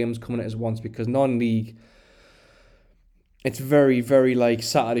 1,000 games coming at us once, because non-league, it's very, very like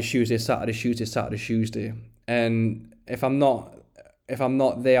Saturday, Tuesday, and if I'm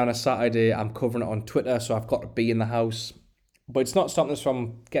not there on a Saturday, I'm covering it on Twitter, so I've got to be in the house. But it's not stopping us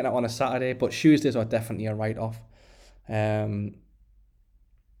from getting it on a Saturday. But Tuesdays are definitely a write-off. But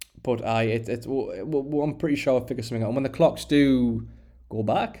I'm pretty sure I'll figure something out. And when the clocks do go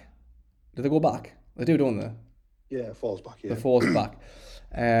back, do they go back? They do, don't they? Yeah, it falls back. Yeah, it falls back.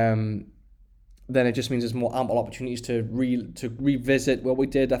 Then it just means there's more ample opportunities to revisit what we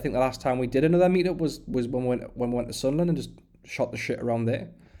did. I think the last time we did another meetup was when we went to Sunderland and just shot the shit around there.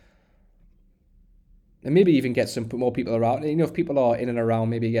 And maybe even get some more people around. If people are in and around,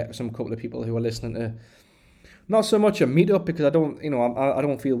 maybe get some couple of people who are listening to, not so much a meetup, because I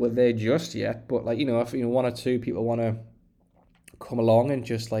don't feel we're there just yet. But like, if one or two people want to come along and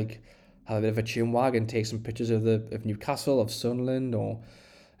just like have a bit of a chin wag and take some pictures of Newcastle, of Sunderland, or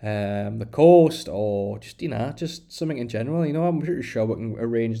the coast, or just just something in general. I'm pretty sure we can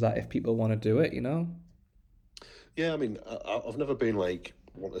arrange that if people want to do it. Yeah, I mean, I've never been like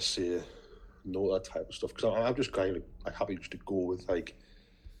want to say no to that type of stuff because I'm just kind of like happy just to go with like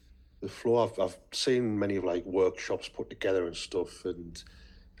the flow. I've seen many of like workshops put together and stuff, and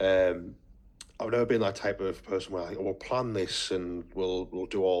um, I've never been that type of person where like, oh, we'll plan this and we'll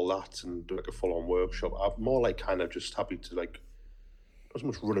do all that and do like a full on workshop. I'm more like kind of just happy to like not so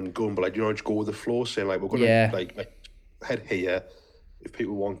much run and gun, but like just go with the flow, saying like we're gonna Yeah, like head here. If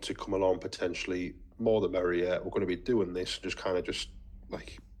people want to come along, potentially more the merrier. We're going to be doing this, just kind of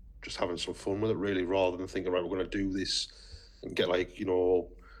like just having some fun with it, really, rather than thinking right, we're going to do this and get like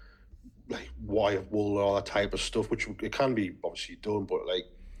like wire wool and all that type of stuff, which it can be obviously done, but like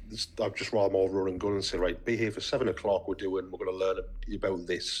I'd just rather more run and gun and say right, be here for 7 o'clock. We're going to learn about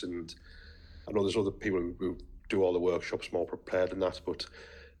this, and I know there's other people who do all the workshops more prepared than that, but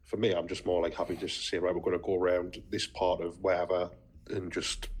for me, I'm just more like happy just to say right, we're going to go around this part of wherever and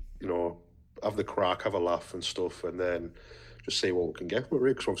just have the crack, have a laugh and stuff, and then just see what we can get with it.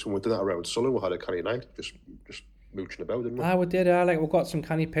 Because obviously when we did that around Sunderland, we had a canny night, just mooching about, didn't we? we did. Like we've got some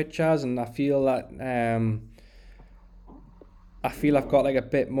canny pictures, and I feel that I feel I've got like a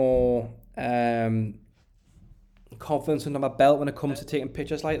bit more confidence under my belt when it comes to taking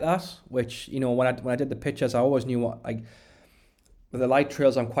pictures like that. Which when I did the pictures, I always knew what like with the light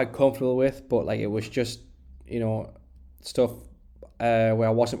trails I'm quite comfortable with, but like it was just stuff where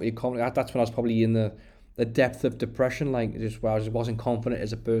I wasn't really confident. That's when I was probably in the depth of depression, like just where I just wasn't confident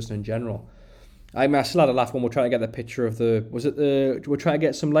as a person in general. I mean, I still had a laugh when we're trying to get the picture of we're trying to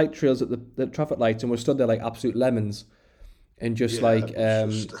get some light trails at the traffic lights, and we're stood there like absolute lemons, and just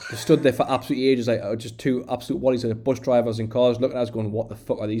stood there for absolute ages, like just two absolute wallies of bus drivers and cars looking at us going, what the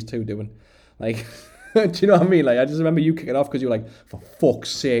fuck are these two doing? Like, do you know what I mean? Like, I just remember you kicking off because you were like, for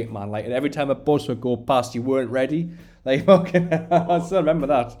fuck's sake, man. Like, and every time a bus would go past, you weren't ready. Like, fucking, I still remember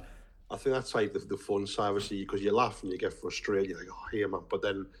that. I think that's like the fun side, obviously, because you laugh and you get frustrated. You're like, oh, here, man. But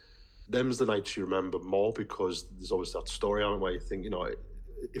then them's the nights you remember more because there's always that story on it where you think,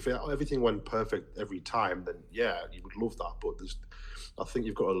 if everything went perfect every time, then yeah, you would love that. But I think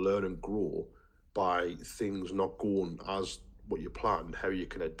you've got to learn and grow by things not going as what you planned, how you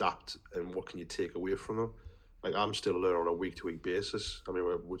can adapt, and what can you take away from them. Like I'm still learning on a week-to-week basis. I mean,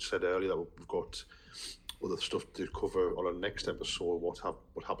 we said earlier that we've got other stuff to cover on our next episode. What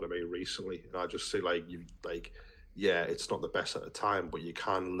happened to me recently, and I just say yeah, it's not the best at the time, but you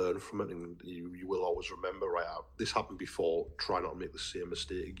can learn from it, and you will always remember. Right, this happened before. Try not to make the same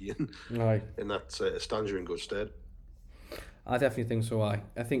mistake again. Right. And that stands you in good stead. I definitely think so. I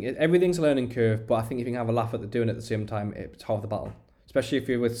think everything's a learning curve, but I think if you can have a laugh at doing it at the same time, it's half the battle. Especially if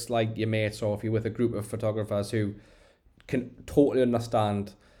you're with like your mates or if you're with a group of photographers who can totally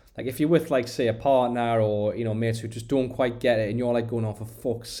understand. Like if you're with like say a partner or mates who just don't quite get it, and you're like going on for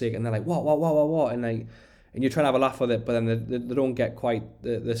fuck's sake, and they're like what, and like and you're trying to have a laugh with it, but then they don't get quite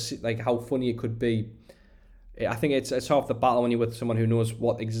the like how funny it could be. I think it's half the battle when you're with someone who knows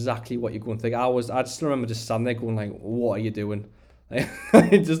exactly what you're going to think. I still remember just standing there going like, "What are you doing?" Like,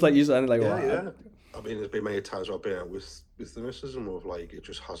 just like you said, like, yeah, yeah. I mean, there's been many times where I've been out with the missus and we've like it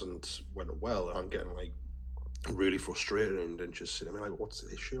just hasn't went well, and I'm getting like really frustrated and just sitting there like, "What's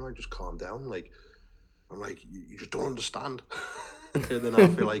the issue?" I just calm down. Like I'm like, you just don't understand. And then I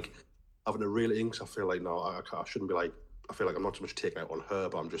feel like having a real inks. I feel like no, I shouldn't be like. I feel like I'm not so much taking out on her,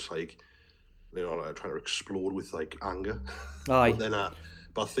 but I'm just like. Like trying to explode with like anger. Aye. But then,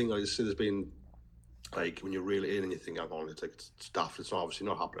 but I think like there's been like when you're really in and you think, "I'm on it's like it's daft. It's obviously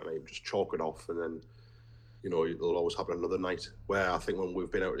not happening." You just chalk it off, and then it'll always happen another night. Where I think when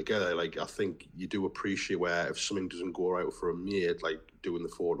we've been out together, like I think you do appreciate where if something doesn't go right for a mate, like doing the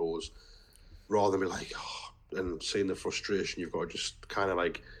photos, rather than be like, oh, and seeing the frustration, you've got to just kind of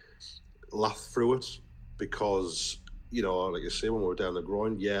like laugh through it because. Like you say, when we were down the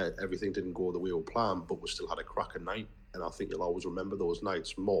groin, yeah, everything didn't go the way we planned, but we still had a cracking night. And I think you'll always remember those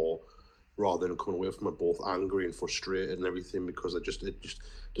nights more rather than coming away from it both angry and frustrated and everything because it just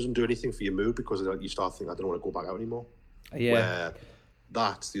doesn't do anything for your mood because you start thinking, I don't want to go back out anymore. Yeah. Where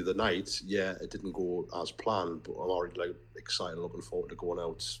that's the other night, yeah, it didn't go as planned, but I'm already like excited and looking forward to going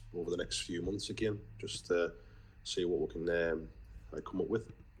out over the next few months again, just to see what we can come up with.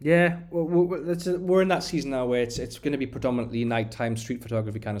 Yeah, we're in that season now where it's going to be predominantly nighttime street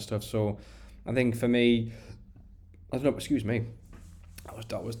photography kind of stuff. So, I think for me, I don't know. Excuse me,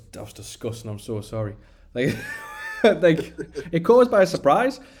 that was disgusting. I'm so sorry. Like, like it caught us by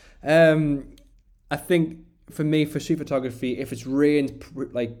surprise. I think for me, for street photography, if it's rained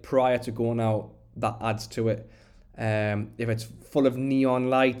like prior to going out, that adds to it. If it's full of neon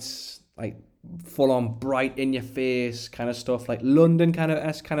lights, like full on bright in your face kind of stuff, like London kind of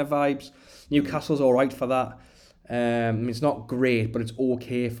vibes. Newcastle's all right for that. I mean, it's not great, but it's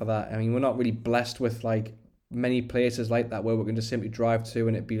okay for that. I mean, we're not really blessed with like many places like that where we can just simply drive to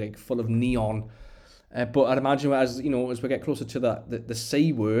and it'd be like full of neon. But I'd imagine as we get closer to that, the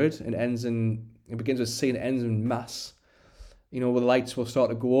C word, it begins with C and it ends in mass. Where the lights will start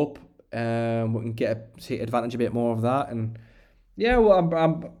to go up. We can take advantage a bit more of that, and yeah,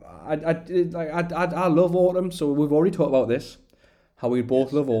 well, I love autumn. So we've already talked about this, how we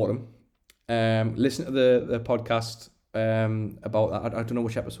both love autumn. Listen to the podcast about that. I don't know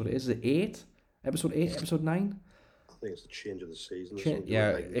which episode it is. Is it 8? Episode 8? Episode 9? I think it's the change of the season.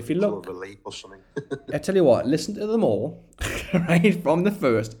 Yeah, like, if you look, of a leap or something. I tell you what, listen to them all, right, from the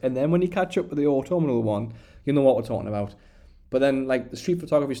first, and then when you catch up with the autumnal one, you know what we're talking about. But then, like, the street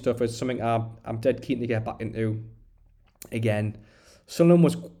photography stuff is something I'm dead keen to get back into again. Some of them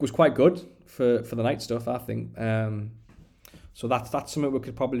was quite good for the night stuff, I think. So that's something we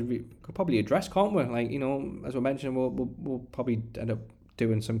could probably address, can't we? Like, as we mentioned, we'll probably end up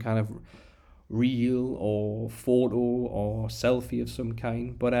doing some kind of reel or photo or selfie of some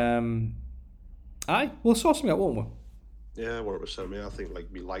kind. But we'll sort something out, won't we? Yeah, 100%. I mean, I think like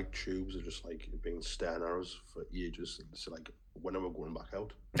me light tubes are just like being staring arrows for ages. It's like, when are we going back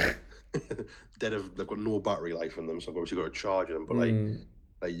out? They've got no battery life in them, so obviously you've got to charge them. But like in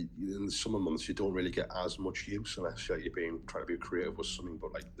the summer months, you don't really get as much use unless you're trying to be creative with something.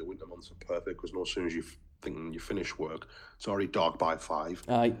 But like the winter months are perfect because as soon as you think you finish work, it's already dark by 5.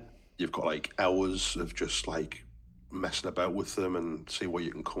 Aye. You've got like hours of just like messing about with them and see what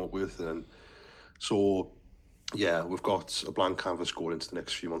you can come up with, and so. Yeah, we've got a blank canvas going into the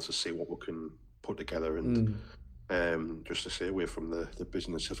next few months to see what we can put together, and just to stay away from the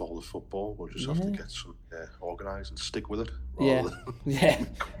business of all the football, we'll just have to get some organised and stick with it. Yeah.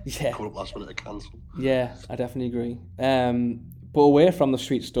 Come up last minute to cancel. Yeah, I definitely agree. But away from the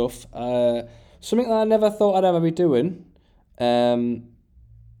street stuff, something that I never thought I'd ever be doing. I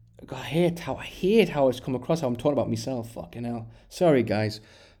hate how it's come across. How I'm talking about myself. Fucking hell. Sorry, guys.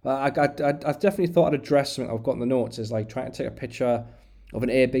 I definitely thought I'd address something I've got in the notes is like trying to take a picture of an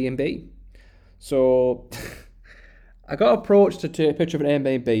Airbnb. So I got approached to take a picture of an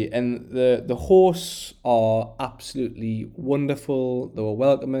Airbnb, and the hosts are absolutely wonderful. They were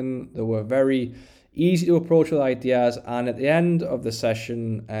welcoming. They were very easy to approach with ideas. And at the end of the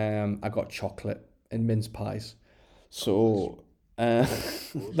session, I got chocolate and mince pies. So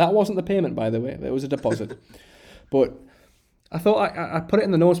that wasn't the payment, by the way. It was a deposit. But I thought I put it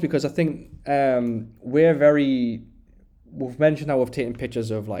in the notes because I think we've mentioned how we've taken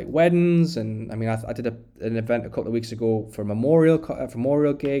pictures of like weddings, and I mean I did an event a couple of weeks ago for a memorial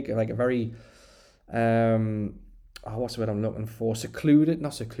gig, like a very what's the word I'm looking for?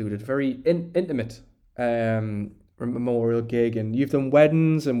 Not secluded, very intimate memorial gig, and you've done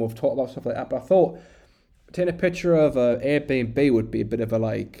weddings and we've talked about stuff like that. But I thought taking a picture of an Airbnb would be a bit of a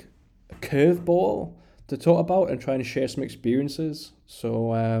curveball to talk about and try and share some experiences.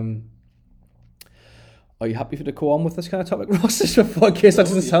 So, are you happy for to go on with this kind of topic, Ross? Just in case that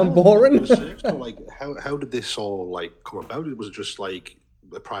doesn't sound boring. So, like, how did this all like come about? Was it just like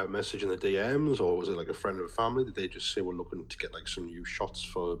a private message in the DMs, or was it like a friend or family? Did they just say we're looking to get like some new shots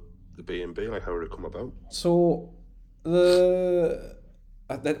for the B&B? Like, how did it come about? So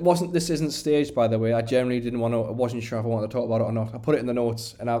this isn't staged, by the way. I generally I wasn't sure if I wanted to talk about it or not. I put it in the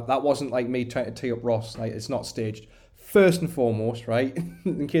notes, and that wasn't like me trying to tee up Ross. Like, it's not staged. First and foremost, right?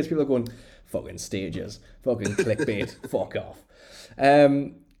 In case people are going, fucking stages, fucking clickbait, fuck off.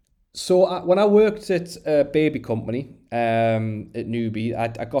 So when I worked at a baby company at Newbie,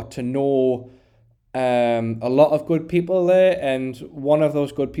 I got to know a lot of good people there, and one of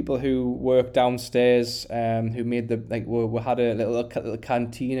those good people who worked downstairs, who made we had a little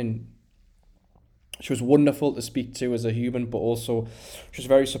canteen, and she was wonderful to speak to as a human, but also she was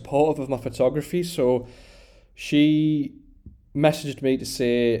very supportive of my photography. So she messaged me to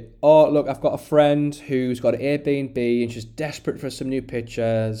say, oh, look, I've got a friend who's got an Airbnb and she's desperate for some new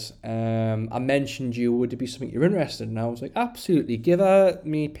pictures. I mentioned you, would it be something you're interested in? And I was like, absolutely, give her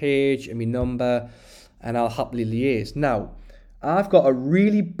me page and me number and I'll happily liaise. Now, I've got a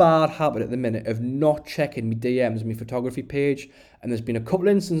really bad habit at the minute of not checking my DMs and my photography page, and there's been a couple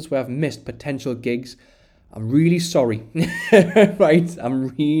of instances where I've missed potential gigs. I'm really sorry. Right? I'm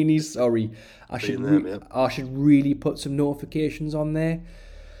really sorry. I should really put some notifications on there.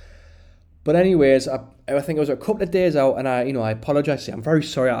 But anyways, I think it was a couple of days out, and I apologise. I'm very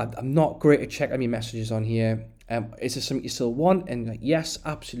sorry. I'm not great at checking my messages on here. Is there something you still want? And like, yes,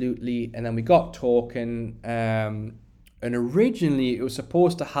 absolutely. And then we got talking. And originally it was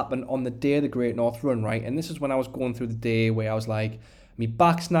supposed to happen on the day of the Great North Run, right? And this is when I was going through the day where I was like, me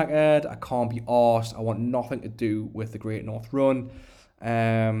back's knackered. I can't be arsed. I want nothing to do with the Great North Run.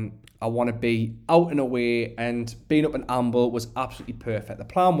 I want to be out and away, and being up in Amble was absolutely perfect. The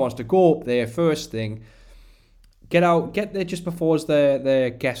plan was to go up there first thing, get there just before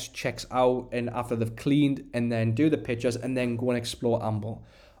the guest checks out and after they've cleaned, and then do the pictures and then go and explore Amble.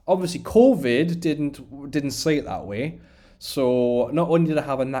 Obviously, COVID didn't see it that way. So not only did I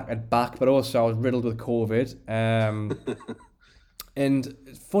have a knackered back, but also I was riddled with COVID. And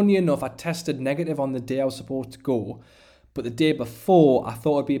funny enough, I tested negative on the day I was supposed to go. But the day before, I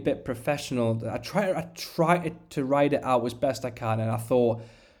thought it'd be a bit professional. I tried to write it out as best I can, and I thought,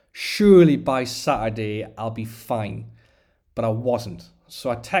 surely by Saturday I'll be fine. But I wasn't. So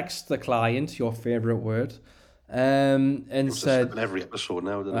I text the client, your favourite word, and said, in every episode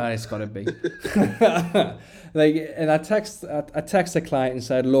now, doesn't it's got to be. And I text the client and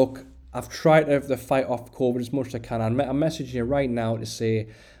said, look, I've tried to fight off COVID as much as I can. I'm messaging you right now to say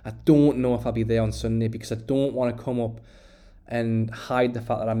I don't know if I'll be there on Sunday because I don't want to come up and hide the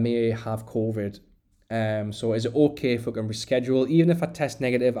fact that I may have COVID. So is it okay if we can reschedule? Even if I test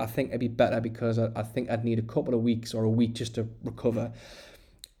negative, I think it'd be better because I think I'd need a couple of weeks or a week just to recover.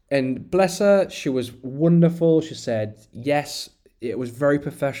 And bless her, she was wonderful. She said, yes, it was very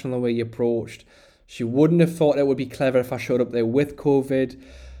professional the way you approached. She wouldn't have thought it would be clever if I showed up there with COVID.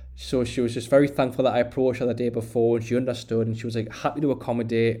 So she was just very thankful that I approached her the day before, and she understood, and she was like happy to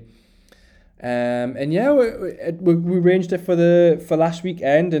accommodate. And yeah, we arranged it for last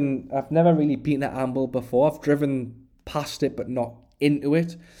weekend, and I've never really been at Amble before. I've driven past it, but not into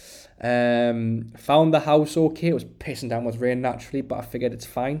it. Found the house okay. It was pissing down with rain naturally, but I figured it's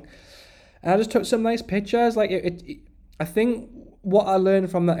fine. And I just took some nice pictures. Like I think what I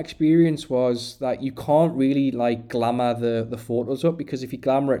learned from that experience was that you can't really like glamour the photos up, because if you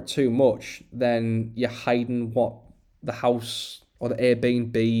glamour it too much, then you're hiding what the house or the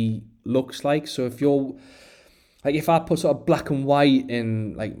Airbnb looks like. So if I put sort of black and white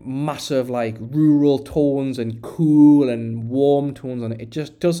in like massive like rural tones and cool and warm tones on it, it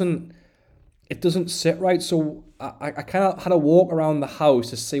just doesn't sit right. So I kind of had a walk around the house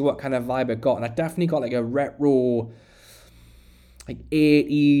to see what kind of vibe it got, and I definitely got like a retro, like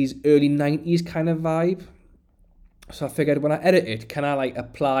 80s, early 90s kind of vibe. So I figured when I edit it, can I like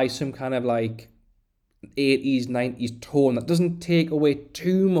apply some kind of like 80s, 90s tone that doesn't take away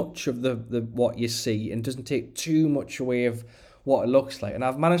too much of the what you see and doesn't take too much away of what it looks like. And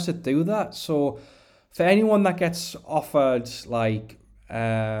I've managed to do that. So for anyone that gets offered like, if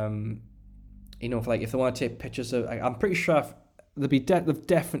they want to take pictures of, I'm pretty sure there'll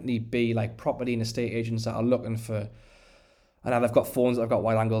definitely be like property and estate agents that are looking for. And now they've got phones that have got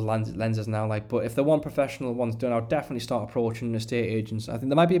wide-angle lenses now. But if they want professional ones done, I'll definitely start approaching estate agents. I think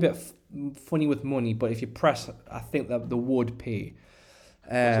they might be a bit funny with money, but if you press, I think that they would pay.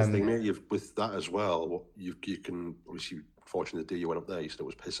 That's the thing, mate. With that as well, you can obviously. Fortunately, the day you went up there, you said it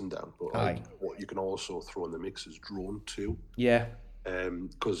was pissing down. But what you can also throw in the mix is drone too. Yeah.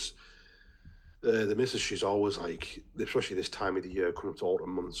 Because the missus, she's always like, especially this time of the year, coming up to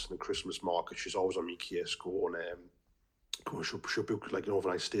autumn months and the Christmas market, she's always on me case going. She'll book like an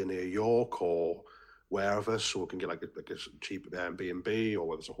overnight stay near York or wherever, so we can get like a cheap Airbnb or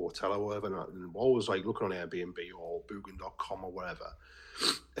whether it's a hotel or whatever. And I'm always like looking on Airbnb or Booking.com or whatever.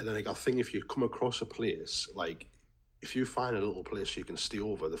 And then like, I think if you come across a place, like if you find a little place you can stay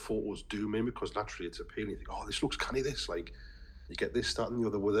over, the photos do mean, because naturally it's appealing. You think, oh, this looks canny. This, like, you get this, that, and the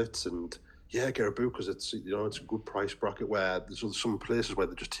other with it, and yeah, get a book because it's it's a good price bracket. Where there's some places where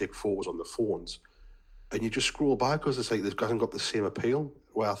they just take photos on the phones. And you just scroll by because it's like it hasn't got the same appeal.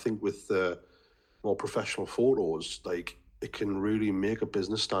 Where I think with more professional photos, like it can really make a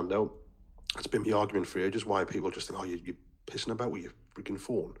business stand out. It's been the argument for ages why people just think, oh, you're pissing about with your freaking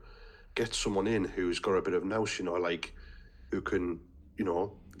phone. Get someone in who's got a bit of nous, like who can,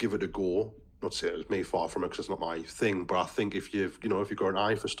 give it a go. Not saying it's me, far from it, because it's not my thing. But I think if you've got an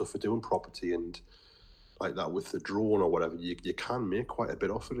eye for stuff for doing property and like that with the drone or whatever, you can make quite a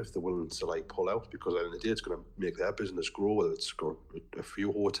bit off it if they're willing to like pull out, because at the end of the day it's going to make their business grow, whether it's got a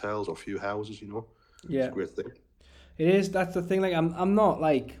few hotels or a few houses. Yeah, it's a great thing. It is. That's the thing. Like I'm not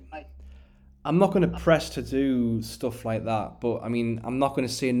going to press to do stuff like that, but I mean I'm not going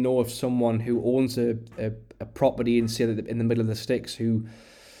to say no if someone who owns a property and say that in the middle of the sticks who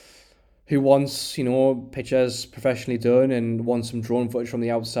who wants, pictures professionally done and wants some drone footage from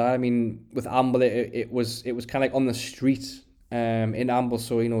the outside. I mean, with Amble, it was kind of like on the street in Amble,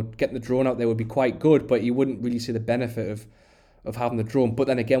 so getting the drone out there would be quite good, but you wouldn't really see the benefit of having the drone. But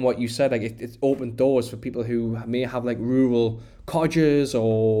then again, what you said, like it's opened doors for people who may have like rural cottages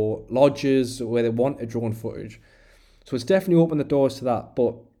or lodges where they want a drone footage. So it's definitely opened the doors to that.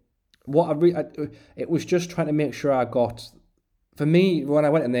 But what it was just trying to make sure I got. For me, when I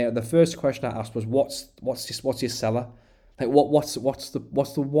went in there, the first question I asked was, "What's your seller? Like, what's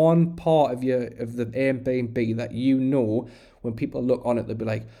the one part of the Airbnb that when people look on it, they'll be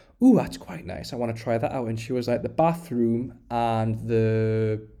like, ooh, that's quite nice. I want to try that out." And she was like, the bathroom and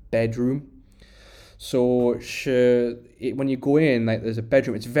the bedroom. So when you go in, like, there's a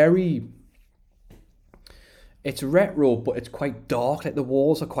bedroom. It's retro, but it's quite dark. Like, the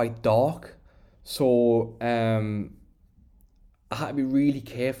walls are quite dark. So I had to be really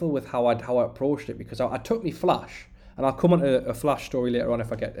careful with how I approached it, because I took me flash, and I'll come on to a flash story later on if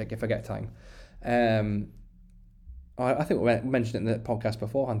I get time. I think we mentioned it in the podcast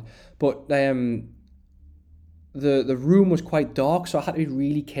beforehand, but the room was quite dark, so I had to be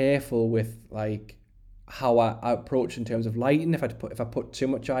really careful with like how I approach in terms of lighting. If I put too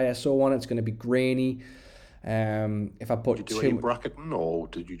much ISO on it, it's going to be grainy. If I put Did you do any bracketing, or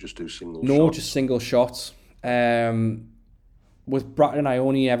did you just do single shots? No, just single shots. With bracketing, I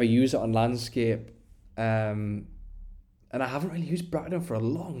only ever use it on landscape, and I haven't really used bracketing for a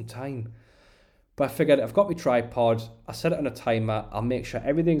long time. But I figured I've got my tripod, I set it on a timer, I'll make sure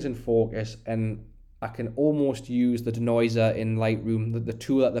everything's in focus, and I can almost use the denoiser in Lightroom, the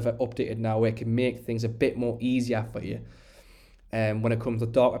tool that they've updated now, where it can make things a bit more easier for you when it comes to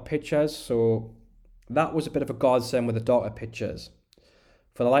darker pictures. So that was a bit of a godsend with the darker pictures.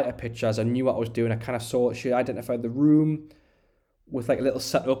 For the lighter pictures, I knew what I was doing. I kind of saw it. She identified the room with like a little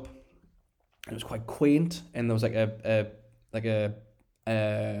setup. It was quite quaint, and there was like a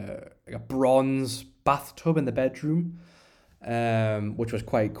bronze bathtub in the bedroom, which was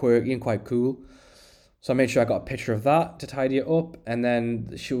quite quirky and quite cool. So I made sure I got a picture of that to tidy it up, and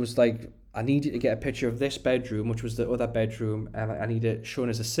then she was like, I need you to get a picture of this bedroom, which was the other bedroom, and I need it shown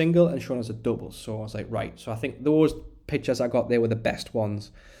as a single and shown as a double. So I was like, right. So I think those pictures I got there were the best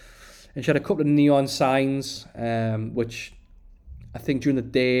ones. And she had a couple of neon signs, which I think during the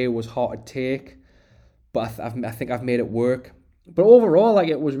day was hard to take, but I think I've made it work. But overall, like,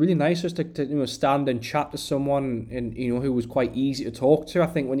 it was really nice just to stand and chat to someone, and who was quite easy to talk to. I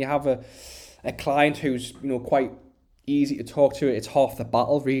think when you have a client who's quite easy to talk to, it's half the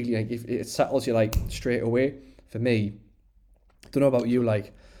battle really. Like, if it settles you like straight away. For me, I don't know about you,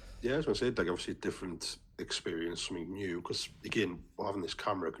 like. Yeah, I was gonna say, like, obviously different experience, something new. Because again, having this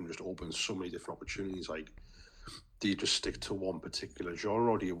camera can just open so many different opportunities. Like, do you just stick to one particular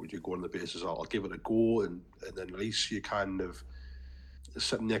genre, or would you go on the basis, I'll give it a go, and then at least you kind of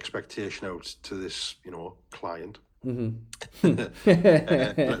setting the expectation out to this client. Mm-hmm.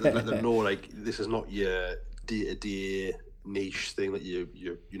 let them know, like, this is not your day-to-day niche thing that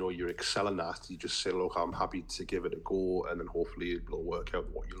you're excelling at. You just say, look, I'm happy to give it a go, and then hopefully it'll work out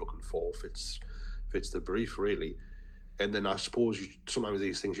what you're looking for, fits the brief really. And then I suppose sometimes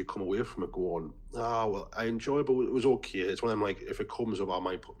these things you come away from it going, well, I enjoy it, but it was okay. It's one of them, like, if it comes up, I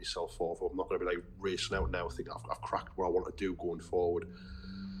might put myself off. I'm not going to be like racing out now, think I've cracked what I want to do going forward.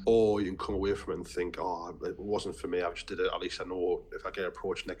 Or you can come away from it and think, it wasn't for me, I just did it. At least I know if I get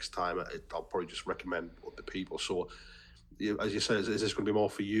approached next time, I'll probably just recommend other people. So, as you said, is this going to be more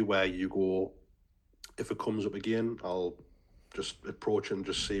for you, where you go, if it comes up again, I'll just approach and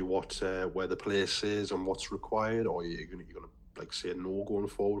just see where the place is and what's required, or you're gonna like say no going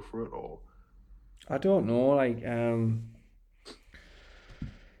forward for it? Or I don't know, like,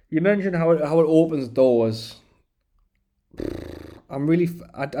 you mentioned how it opens doors. I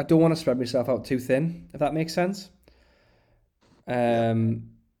don't want to spread myself out too thin, if that makes sense. I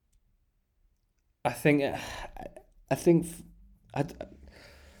think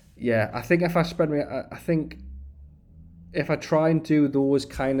if I try and do those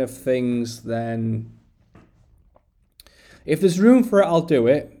kind of things, then if there's room for it, I'll do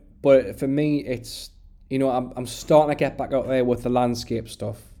it. But for me, it's, I'm starting to get back out there with the landscape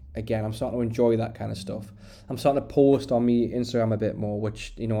stuff again. I'm starting to enjoy that kind of stuff. I'm starting to post on my Instagram a bit more,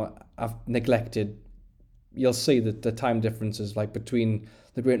 which, I've neglected. You'll see the time differences, like, between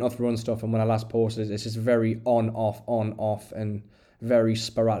the Great North Run stuff and when I last posted. It's just very on, off, and very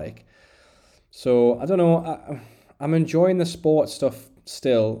sporadic. So, I don't know. I'm enjoying the sports stuff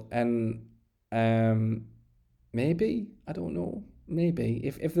still, and maybe, I don't know, maybe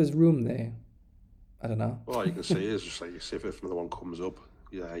if there's room there, I don't know. Well, you can say is just like, you see if another one comes up,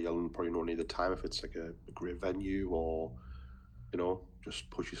 yeah, you'll probably not need the time if it's like a great venue, or just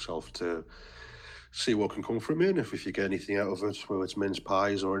push yourself to see what can come from it. And if you get anything out of it, whether it's mince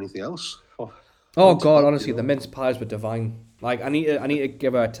pies or anything else, Oh on God, top, honestly, the mince pies were divine. Like I need to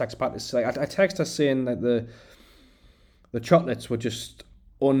give her a text back to say, I text her saying that the chocolates were just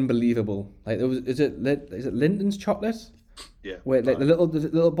unbelievable. Like there was, is it Linton's chocolate? Yeah, Wait, like the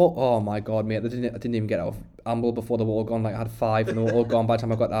little ball. Oh my God, mate! I didn't even get out of Amble before they were all gone. Like I had five, and they were all gone by the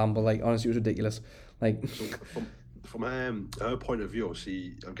time I got to Amble. Like honestly, it was ridiculous. Like so from her point of view,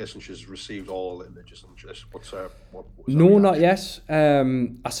 obviously, I'm guessing she's received all images and just what was her no, not reaction?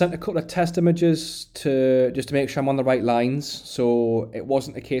 yet. I sent a couple of test images to just to make sure I'm on the right lines. So it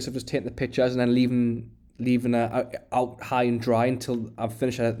wasn't a case of just taking the pictures and then leaving it out high and dry until I've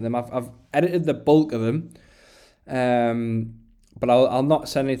finished editing them. I've edited the bulk of them. But I'll not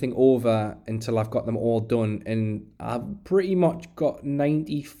send anything over until I've got them all done, and I've pretty much got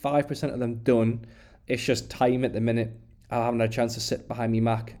 95% of them done. It's just time at the minute. I haven't had a chance to sit behind my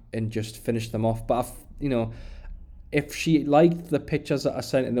Mac and just finish them off. But if she liked the pictures that I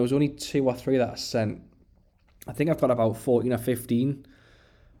sent, and there was only 2 or 3 that I sent, I think I've got about 14 or 15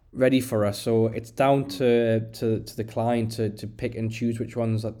 ready for her. So it's down to the client to pick and choose which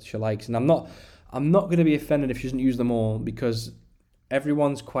ones that she likes. And I'm not going to be offended if she doesn't use them all, because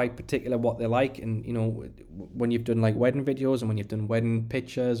everyone's quite particular what they like. And when you've done like wedding videos and when you've done wedding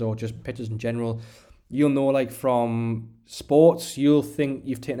pictures or just pictures in general, you'll know, like from sports, you'll think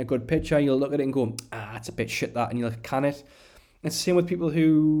you've taken a good picture, you'll look at it and go, that's a bit shit that, and you'll can it. It's the same with people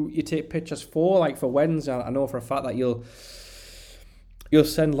who you take pictures for, like for weddings. I know for a fact that you'll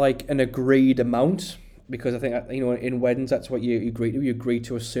send like an agreed amount, because I think in weddings that's what you agree to. You agree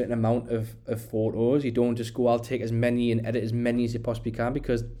to a certain amount of photos. You don't just go, I'll take as many and edit as many as you possibly can,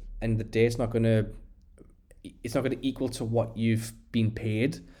 because end of the day it's not going to equal to what you've been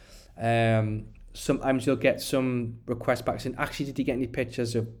paid. Sometimes you'll get some requests back saying, actually, did you get any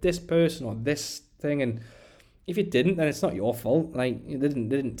pictures of this person or this thing? And if you didn't, then it's not your fault. Like they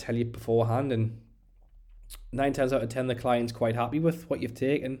didn't tell you beforehand, and 9 times out of 10 the client's quite happy with what you've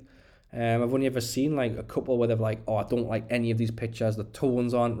taken. I've only ever seen like a couple where they're like, I don't like any of these pictures, the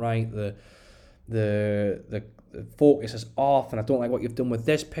tones aren't right, the focus is off, and I don't like what you've done with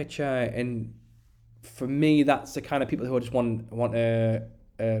this picture. And for me, that's the kind of people who just want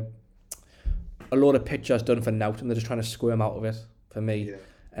a load of pictures done for nout, and they're just trying to squirm out of it, for me.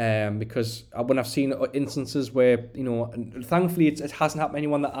 Yeah. Because when I've seen instances where, thankfully it hasn't happened to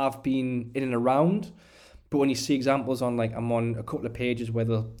anyone that I've been in and around, but when you see examples on, like, I'm on a couple of pages where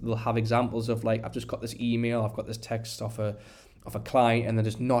they'll have examples of, like, I've just got this email, I've got this text off a client, and they're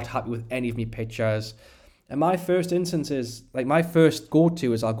just not happy with any of my pictures. And my first instance is, like, my first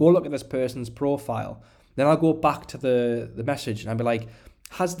go-to is I'll go look at this person's profile, then I'll go back to the message, and I'll be like,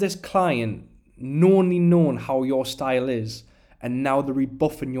 has this client known how your style is, and now they're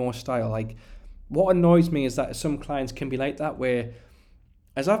rebuffing your style? Like, what annoys me is that some clients can be like that, where,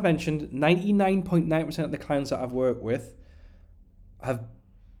 as I've mentioned, 99.9% of the clients that I've worked with have,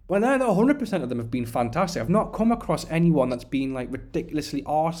 well, not 100% of them have been fantastic. I've not come across anyone that's been like ridiculously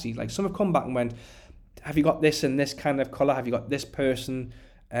arsey. Like, some have come back and went, have you got this in this kind of colour? Have you got this person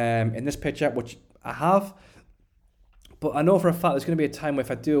in this picture? Which I have. But I know for a fact there's going to be a time where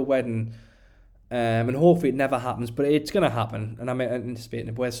if I do a wedding, and hopefully it never happens, but it's going to happen, and I'm anticipating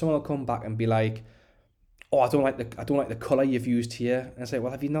it, where someone will come back and be like, I don't like the colour you've used here. And I say,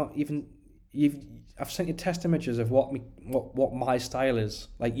 well, have you not even, I've sent you test images of what my style is.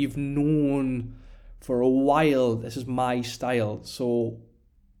 Like, you've known for a while this is my style, so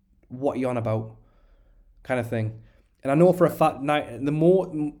what are you on about? Kind of thing. And I know for a fact now, the more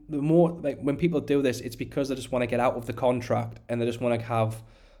like when people do this, it's because they just want to get out of the contract, and they just want to have,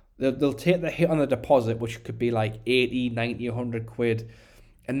 they'll take the hit on the deposit, which could be like 80, 90, 100 quid,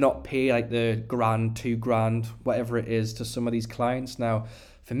 and not pay like the grand, $2,000, whatever it is, to some of these clients. Now,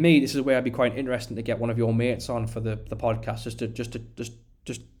 for me, this is where I'd be quite interested to get one of your mates on for the podcast, just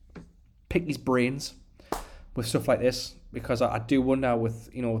to pick his brains with stuff like this, because I do wonder with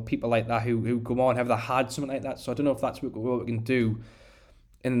people like that who go on, have they had something like that. So I don't know if that's what we can do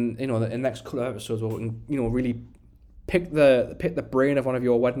in the next couple of episodes, where we can really pick the brain of one of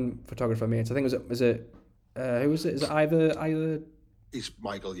your wedding photographer mates. I think who was it? Is it either? It's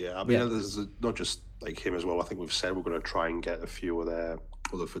Michael, yeah. I mean, there's not just like him as well. I think we've said we're going to try and get a few of their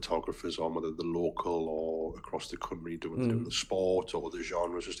other photographers on, whether the local or across the country, doing the sport or the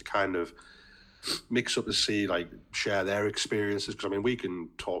genres, just to kind of mix up to see, like, share their experiences. Because I mean, we can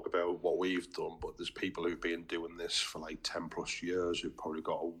talk about what we've done, but there's people who've been doing this for like 10 plus years who've probably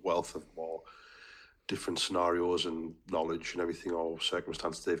got a wealth of more different scenarios and knowledge and everything, or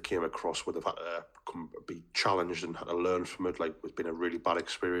circumstances they've came across where they've had to be challenged and had to learn from it, like it's been a really bad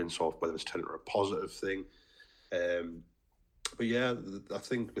experience, or whether it's turned into a positive thing. But yeah, I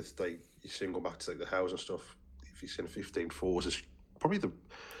think with like you're saying, going back to like the house and stuff, if you're saying 15 photos, it's probably the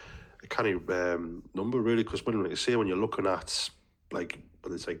kind of number really, because when, like you say, when you're looking at like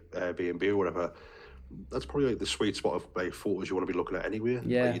whether it's like Airbnb or whatever, that's probably like the sweet spot of like photos you want to be looking at anyway.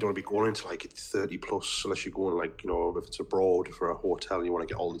 Yeah. Like, you don't want to be going into like 30 plus unless you're going like, if it's abroad for a hotel, you want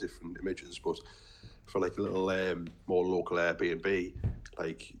to get all the different images. But for like a little more local Airbnb,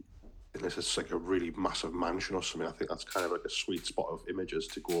 like unless it's like a really massive mansion or something, I think that's kind of like a sweet spot of images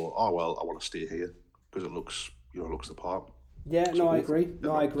to go, oh well, I want to stay here because it looks the part. Yeah, no, I agree.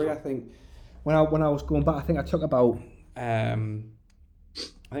 No, I agree. I think when I was going back, I think I took about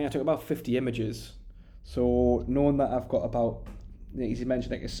 50 images. So knowing that I've got about, as you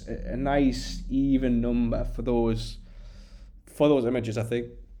mentioned, like a nice even number for those images, I think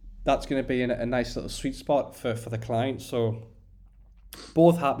that's going to be a nice little sweet spot for the client. So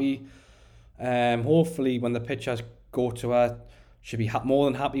both happy. Hopefully when the pictures go to her, she'll be more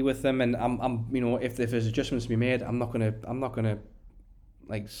than happy with them. And I'm if there's adjustments to be made, I'm not gonna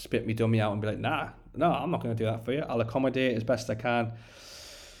like spit me dummy out and be like, no, I'm not gonna do that for you. I'll accommodate as best I can.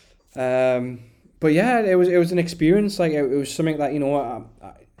 But yeah, it was an experience. Like it was something that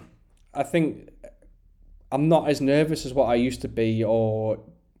I think I'm not as nervous as what I used to be, or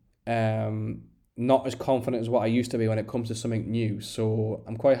not as confident as what I used to be when it comes to something new. So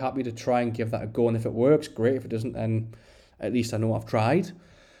I'm quite happy to try and give that a go. And if it works, great. If it doesn't, then at least I know I've tried.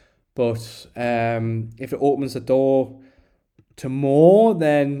 But if it opens the door to more,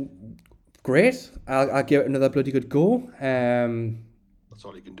 then great. I'll give it another bloody good go. That's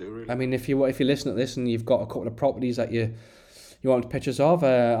all you can do, really. I mean, if you listen to this and you've got a couple of properties that you want pictures of,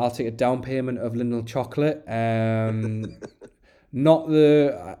 I'll take a down payment of Lindell chocolate. Not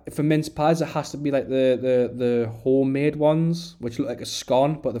for mince pies, it has to be like the homemade ones, which look like a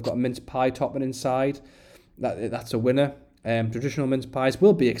scone, but they've got a mince pie topping inside. That's a winner. Traditional mince pies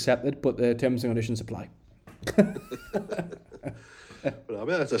will be accepted, but the terms and conditions apply. But I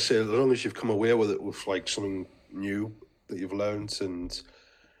mean, as I say, as long as you've come away with it with like something new that you've learned and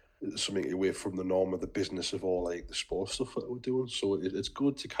something away from the norm of the business of all like the sports stuff that we're doing, so it's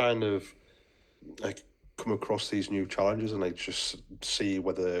good to kind of like come across these new challenges and like just see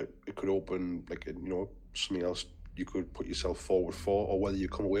whether it could open like something else you could put yourself forward for, or whether you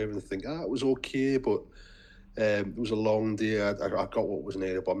come away and think, it was okay, but it was a long day. I got what was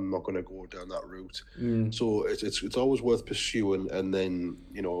needed, but I'm not going to go down that route. So it's always worth pursuing, and then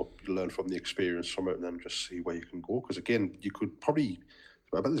you learn from the experience from it, and then just see where you can go. Because again, you could probably,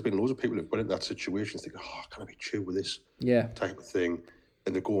 I bet there's been loads of people who've been in that situation, think, can I be chill with this? Type of thing,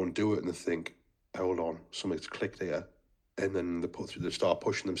 and they go and do it, and they think, hold on, something's clicked here, and then they start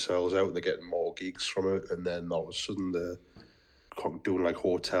pushing themselves out, and they're getting more gigs from it, and then all of a sudden they're doing like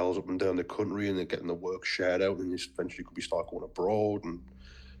hotels up and down the country, and they're getting the work shared out, and you eventually could be start going abroad, and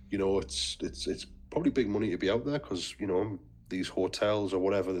it's probably big money to be out there, because these hotels or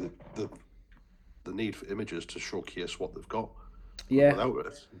whatever, the need for images to showcase what they've got. Yeah. Without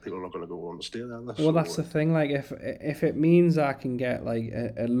it, people are not going to go on to stay there. Well, that's the thing. Like, if it means I can get like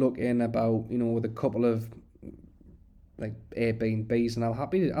a look in about with a couple of like Airbnbs, and I'll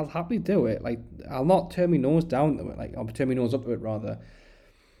happily do it. Like, I'll not turn my nose down to it. Like, I'll turn my nose up to it rather.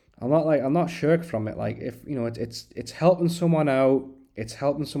 I'm not shirk from it. Like, if it's helping someone out, it's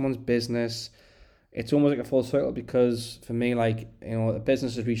helping someone's business. It's almost like a full circle, because for me, like, the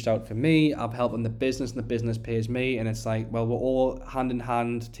business has reached out for me, I'm helping the business, and the business pays me, and it's like, well, we're all hand in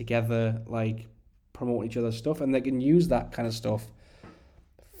hand together, like, promoting each other's stuff, and they can use that kind of stuff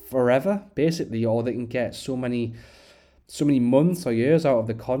forever, basically, or they can get so many months or years out of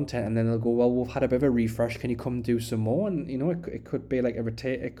the content, and then they'll go, well, we've had a bit of a refresh, can you come do some more? And it could be like a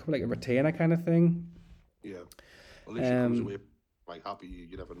retainer kind of thing. Yeah, at least she comes away like happy.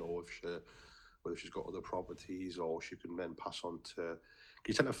 You never know whether she's got other properties, or she can then pass on to.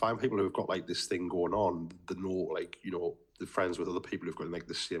 You tend to find people who've got like this thing going on, that know, like, they're friends with other people who've got like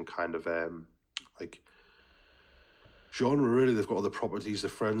the same kind of like genre, really. They've got other properties,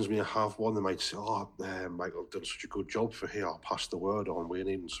 their friends may have one, they might say, Michael done such a good job for here, I'll pass the word on, we're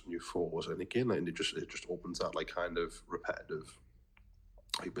needing some new photos. And again, like, it just opens that like kind of repetitive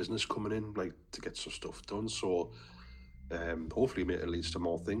like business coming in, like, to get some stuff done. So hopefully it leads to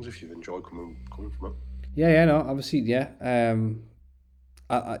more things if you've enjoyed coming from it. Yeah, no, obviously, yeah.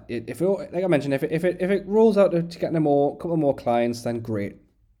 If it, like I mentioned, if it rolls out to getting a couple more clients, then great.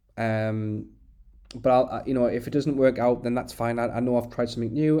 but if it doesn't work out, then that's fine. I know I've tried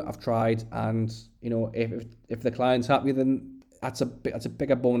something new. I've tried, and if the client's happy, then that's a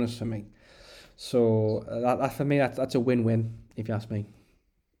bigger bonus for me. So that for me, that's a win-win, if you ask me.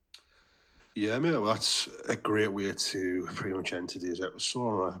 Yeah, mate, well, that's a great way to pretty much end today's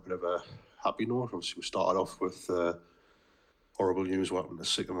episode on a bit of a happy note. Obviously, we started off with horrible news what happened to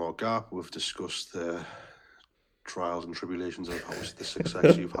Sycamore Gap. We've discussed the trials and tribulations of obviously the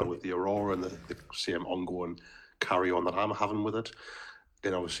success you've had with the Aurora and the same ongoing carry on that I'm having with it.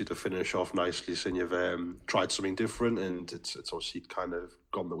 And obviously to finish off nicely, saying you've tried something different and it's obviously kind of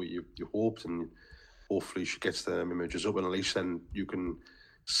gone the way you hoped, and hopefully she gets the images up, and at least then you can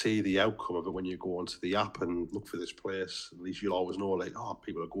see the outcome of it when you go onto the app and look for this place. At least you'll always know, like, oh,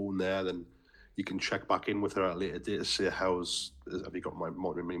 people are going there. Then you can check back in with her at a later date to say have you got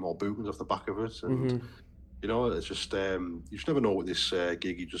many more bookings off the back of it, and it's just you just never know with this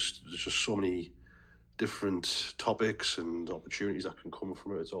gig. There's just so many different topics and opportunities that can come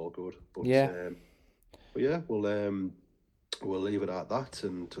from it. It's all good, but yeah, we'll leave it at that,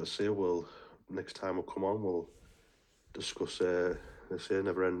 and to say next time we'll come on, we'll discuss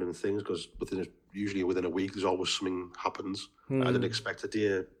never-ending things, because usually within a week there's always something happens. I didn't expect a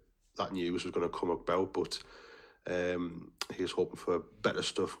day that news was going to come about, but he's hoping for better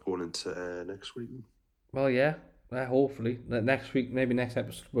stuff going into next week. Well, yeah, hopefully next week, maybe next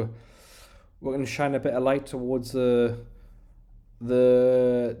episode, we're going to shine a bit of light towards the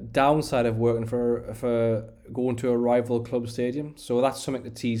downside of working for going to a rival club stadium. So that's something to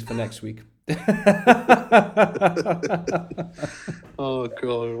tease for next week. Oh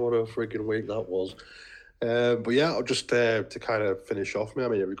god, what a freaking week that was. But yeah, I'll just to kind of finish off,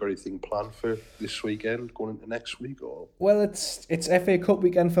 have you got anything planned for this weekend going into next week? Or well, it's FA Cup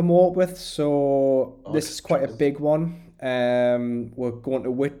weekend for Morpeth, so this is quite a big one. We're going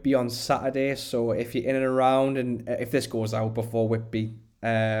to Whitby on Saturday, so if you're in and around, and if this goes out before Whitby,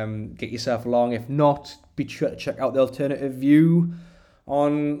 get yourself along. If not, be sure to check out the alternative view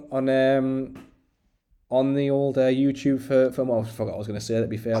on the old YouTube for I forgot what I was going to say. To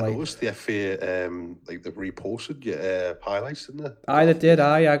be fair, I noticed the FA they reposted your highlights, didn't they? I did.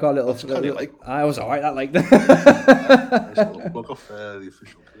 I got a little. I was alright. That like nice little plug off the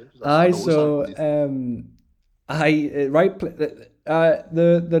official page.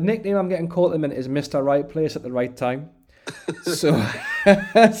 The nickname I'm getting called at the minute is Mr. Right Place at the Right Time. So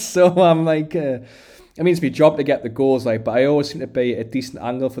I'm like, it means it's my job to get the goals, like, but I always seem to be a decent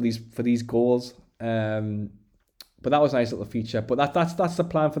angle for these goals. But that was a nice little feature. But that's the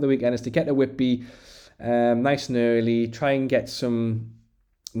plan for the weekend, is to get to Whitby nice and early, try and get some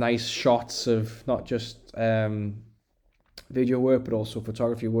nice shots of not just video work but also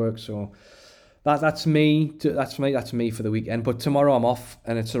photography work. So that's me for the weekend. But tomorrow I'm off,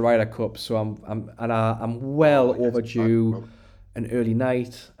 and it's a Ryder Cup, so I'm well overdue an early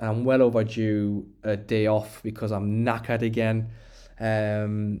night. I'm well overdue a day off because I'm knackered again.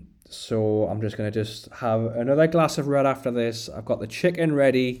 So I'm just going to have another glass of red after this. I've got the chicken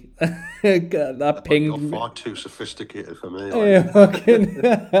ready. That ping. You're far too sophisticated for me.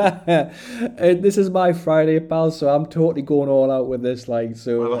 This is my Friday, pal, so I'm totally going all out with this. So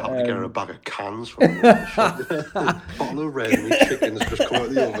I have to get her a bag of cans from the shop. Bottle of red and chicken's just come out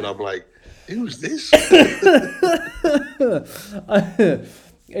of the oven. I'm like, who's this?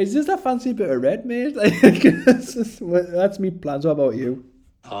 It's just a fancy bit of red, mate. That's me plans. What about you?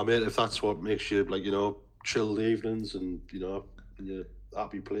 Mate, if that's what makes you chilled evenings and in your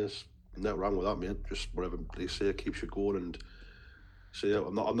happy place, nothing wrong with that, mate. Just whatever they say keeps you going. And so yeah,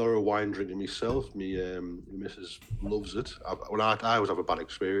 I'm not a wine drinker myself. My missus loves it. I always have a bad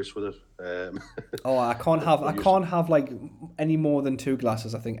experience with it. I can't have like any more than 2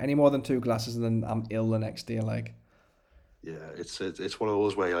 glasses. I think any more than 2 glasses, and then I'm ill the next day. Like, yeah, it's one of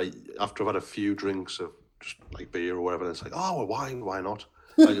those where after I've had a few drinks of just like beer or whatever, it's like, oh, well, wine, why not?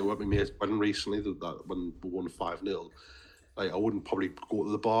 Like, my mate went recently when we won 5-0. Like, I wouldn't probably go to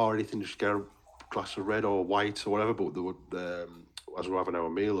the bar or anything, just get a glass of red or white or whatever. But they would, as we're having our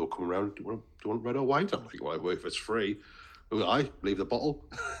meal, they'll come around. Do you want red or white? I'm like, well, if it's free, I leave the bottle.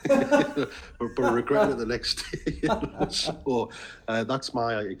 but I regret it the next day. So that's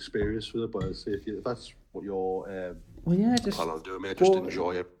my experience with it. But if that's what you're just plan on doing, mate, just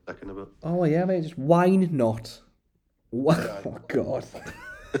enjoy it, second of it. Oh yeah, mate, just wine not. Oh God.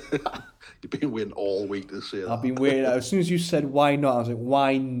 You've been waiting all week to say that. I've been waiting. As soon as you said why not, I was like,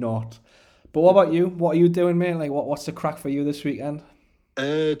 why not? But what about you? What are you doing, mate? Like, what's the crack for you this weekend?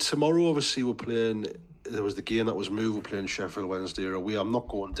 Tomorrow, obviously, we're playing. There was the game that was moved. We're playing Sheffield Wednesday away. I'm not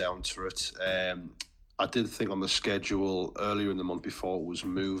going down to it. I did think on the schedule earlier in the month before it was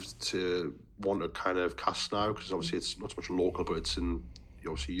moved to want to kind of cast now, because obviously it's not so much local, but it's in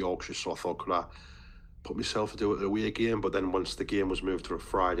obviously Yorkshire. So I thought, could I put myself to do it at a away game? But then once the game was moved to a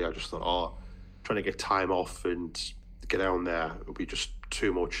Friday, I just thought, trying to get time off and get down there would be just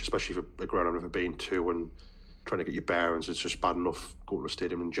too much, especially for a ground I've never been to, and trying to get your bearings. It's just bad enough going to a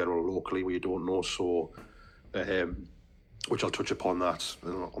stadium in general locally where you don't know. So, which I'll touch upon that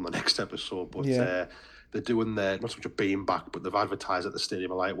on the next episode. But they're doing not so much a beam back, but they've advertised at the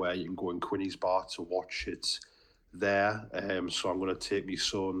Stadium of Light where you can go in Quinny's Bar to watch it there. So I'm going to take my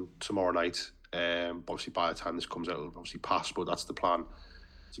son tomorrow night. Obviously by the time this comes out, it'll obviously pass, but that's the plan,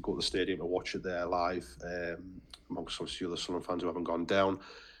 to go to the stadium to watch it there live, amongst obviously other Sunderland fans who haven't gone down.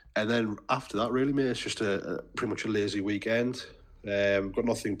 And then after that, really, mate, it's just pretty much a lazy weekend. Got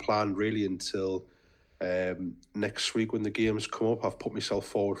nothing planned really until next week when the games come up. I've put myself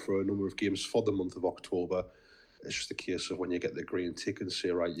forward for a number of games for the month of October. It's just a case of when you get the green tick and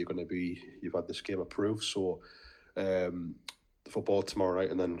say, right, you've had this game approved. So football tomorrow night,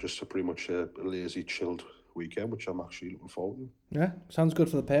 and then just pretty much a lazy, chilled weekend, which I'm actually looking forward to. Yeah, sounds good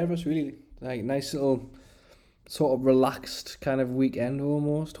for the pair of us, really. Like, nice little sort of relaxed kind of weekend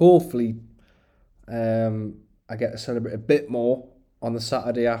almost. Hopefully, I get to celebrate a bit more on the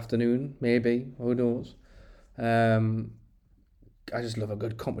Saturday afternoon, maybe. Who knows? I just love a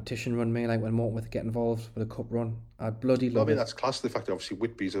good competition run, mate. Like when Morton get involved with a cup run, I bloody love it. That's class. The fact that obviously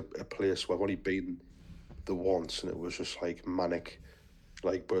Whitby's a place where I've only been the once, and it was just like manic.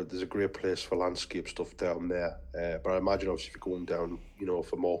 Like, but there's a great place for landscape stuff down there. But I imagine obviously if you're going down,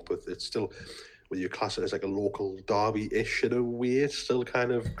 for Morpeth, it's still, whether you class it as like a local derby-ish in a way, it's still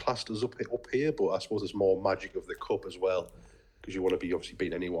kind of classed as up here. But I suppose there's more magic of the cup as well, because you want to be obviously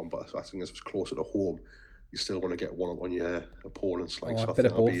beating anyone. But I think as it's closer to home, you still want to get one up on your opponents. Like, so I think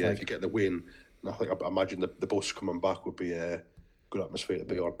that'll be, if you get the win, and I imagine the bus coming back would be a good atmosphere to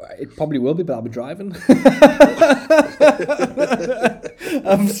be on. It probably will be, but I'll be driving.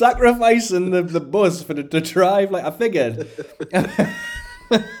 I'm sacrificing the bus for the drive. Like I figured. I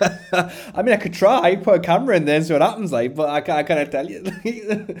mean, I could try put a camera in there and see what happens. Like, but I can't tell you.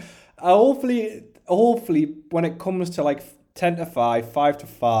 Hopefully, when it comes to like 10 to 5, 5 to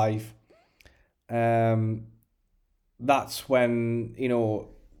 5, that's when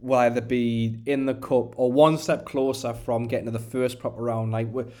we'll either be in the cup or one step closer from getting to the first proper round. Like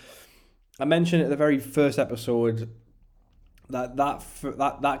I mentioned at the very first episode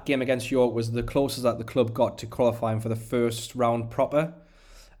that game against York was the closest that the club got to qualifying for the first round proper.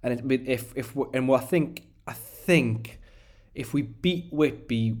 And I think if we beat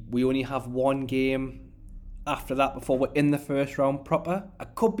Whitby, we only have one game after that before we're in the first round proper. I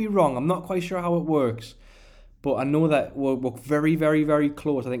could be wrong. I'm not quite sure how it works. But I know that we're very, very, very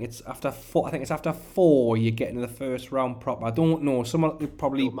close. I think it's after 4 you get into the first round proper. I don't know. Someone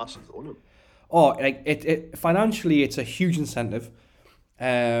probably massive, isn't it? Oh, like it financially, it's a huge incentive,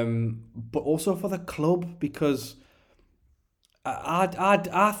 but also for the club, because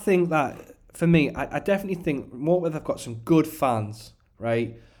I think that for me, I definitely think Morpeth have got some good fans,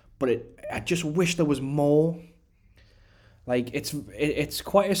 right? But I just wish there was more. Like it's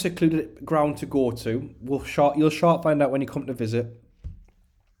quite a secluded ground to go to. You'll sharp find out when you come to visit.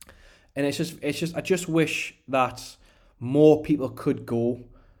 And it's just I just wish that more people could go.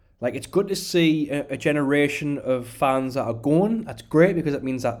 Like, it's good to see a generation of fans that are going. That's great, because it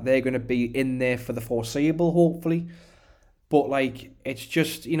means that they're going to be in there for the foreseeable, hopefully. But like, it's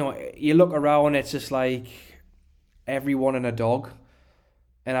just, you look around, it's just like everyone and a dog.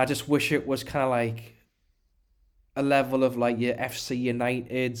 And I just wish it was kind of like a level of like your FC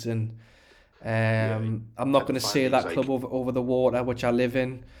Uniteds and I'm not going to say that club over the water, which I live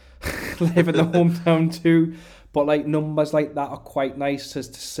in the hometown too, but like numbers like that are quite nice to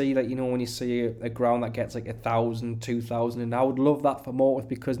see. Like, when you see a ground that gets like 1,000, 2,000, and I would love that for Morpeth,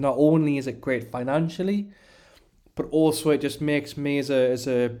 because not only is it great financially, but also it just makes me as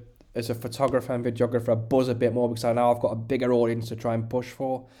a photographer and videographer buzz a bit more, because I know I've got a bigger audience to try and push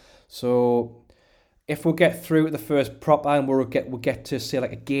for. So if we'll get through the first proper and we'll get to say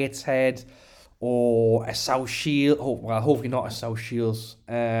like a Gateshead or a South Shield, hopefully not a South Shields,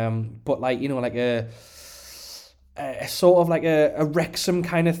 but like like a sort of like a Wrexham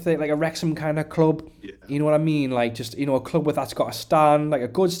kind of thing, like a Wrexham kind of club. Yeah. You know what I mean? Like just a club that's got a stand, like a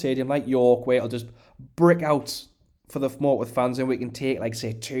good stadium like York, where it'll just brick out for the Morpeth fans, and we can take like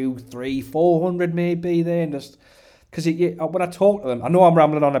say 200, 300, 400 maybe there, and just. Because when I talk to them, I know I'm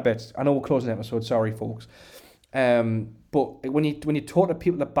rambling on a bit. I know we're closing the episode. Sorry, folks. But when you talk to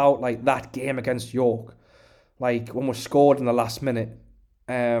people about like that game against York, like when we scored in the last minute,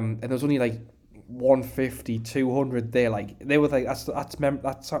 and there was only like 150, 200 there. Like, they were like, that's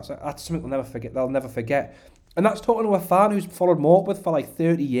something they'll never forget. They'll never forget. And that's talking to a fan who's followed Morpeth for like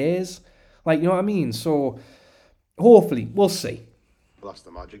 30 years. Like, you know what I mean? So, hopefully, we'll see. Well, that's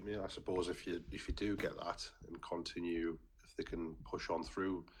the magic, mate. I suppose if you do get that and continue, if they can push on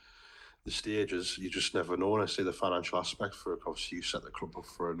through the stages, you just never know. And I say the financial aspect for it, obviously you set the club up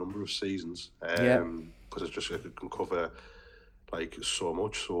for a number of seasons, because it can cover like so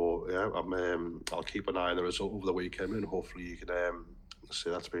much. So yeah, I'll keep an eye on the result over the weekend, and hopefully you can say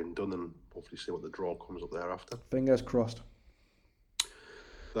that's been done, and hopefully see what the draw comes up thereafter. Fingers crossed.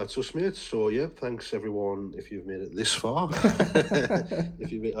 That's us, mate. So yeah, thanks everyone if you've made it this far.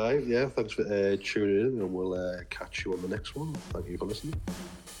 If you've thanks for tuning in, and we'll catch you on the next one. Thank you for listening.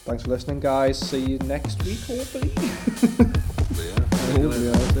 Thanks for listening, guys. See you next week, hopefully. Hopefully, yeah. Hopefully,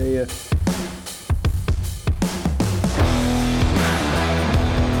 I'll see you.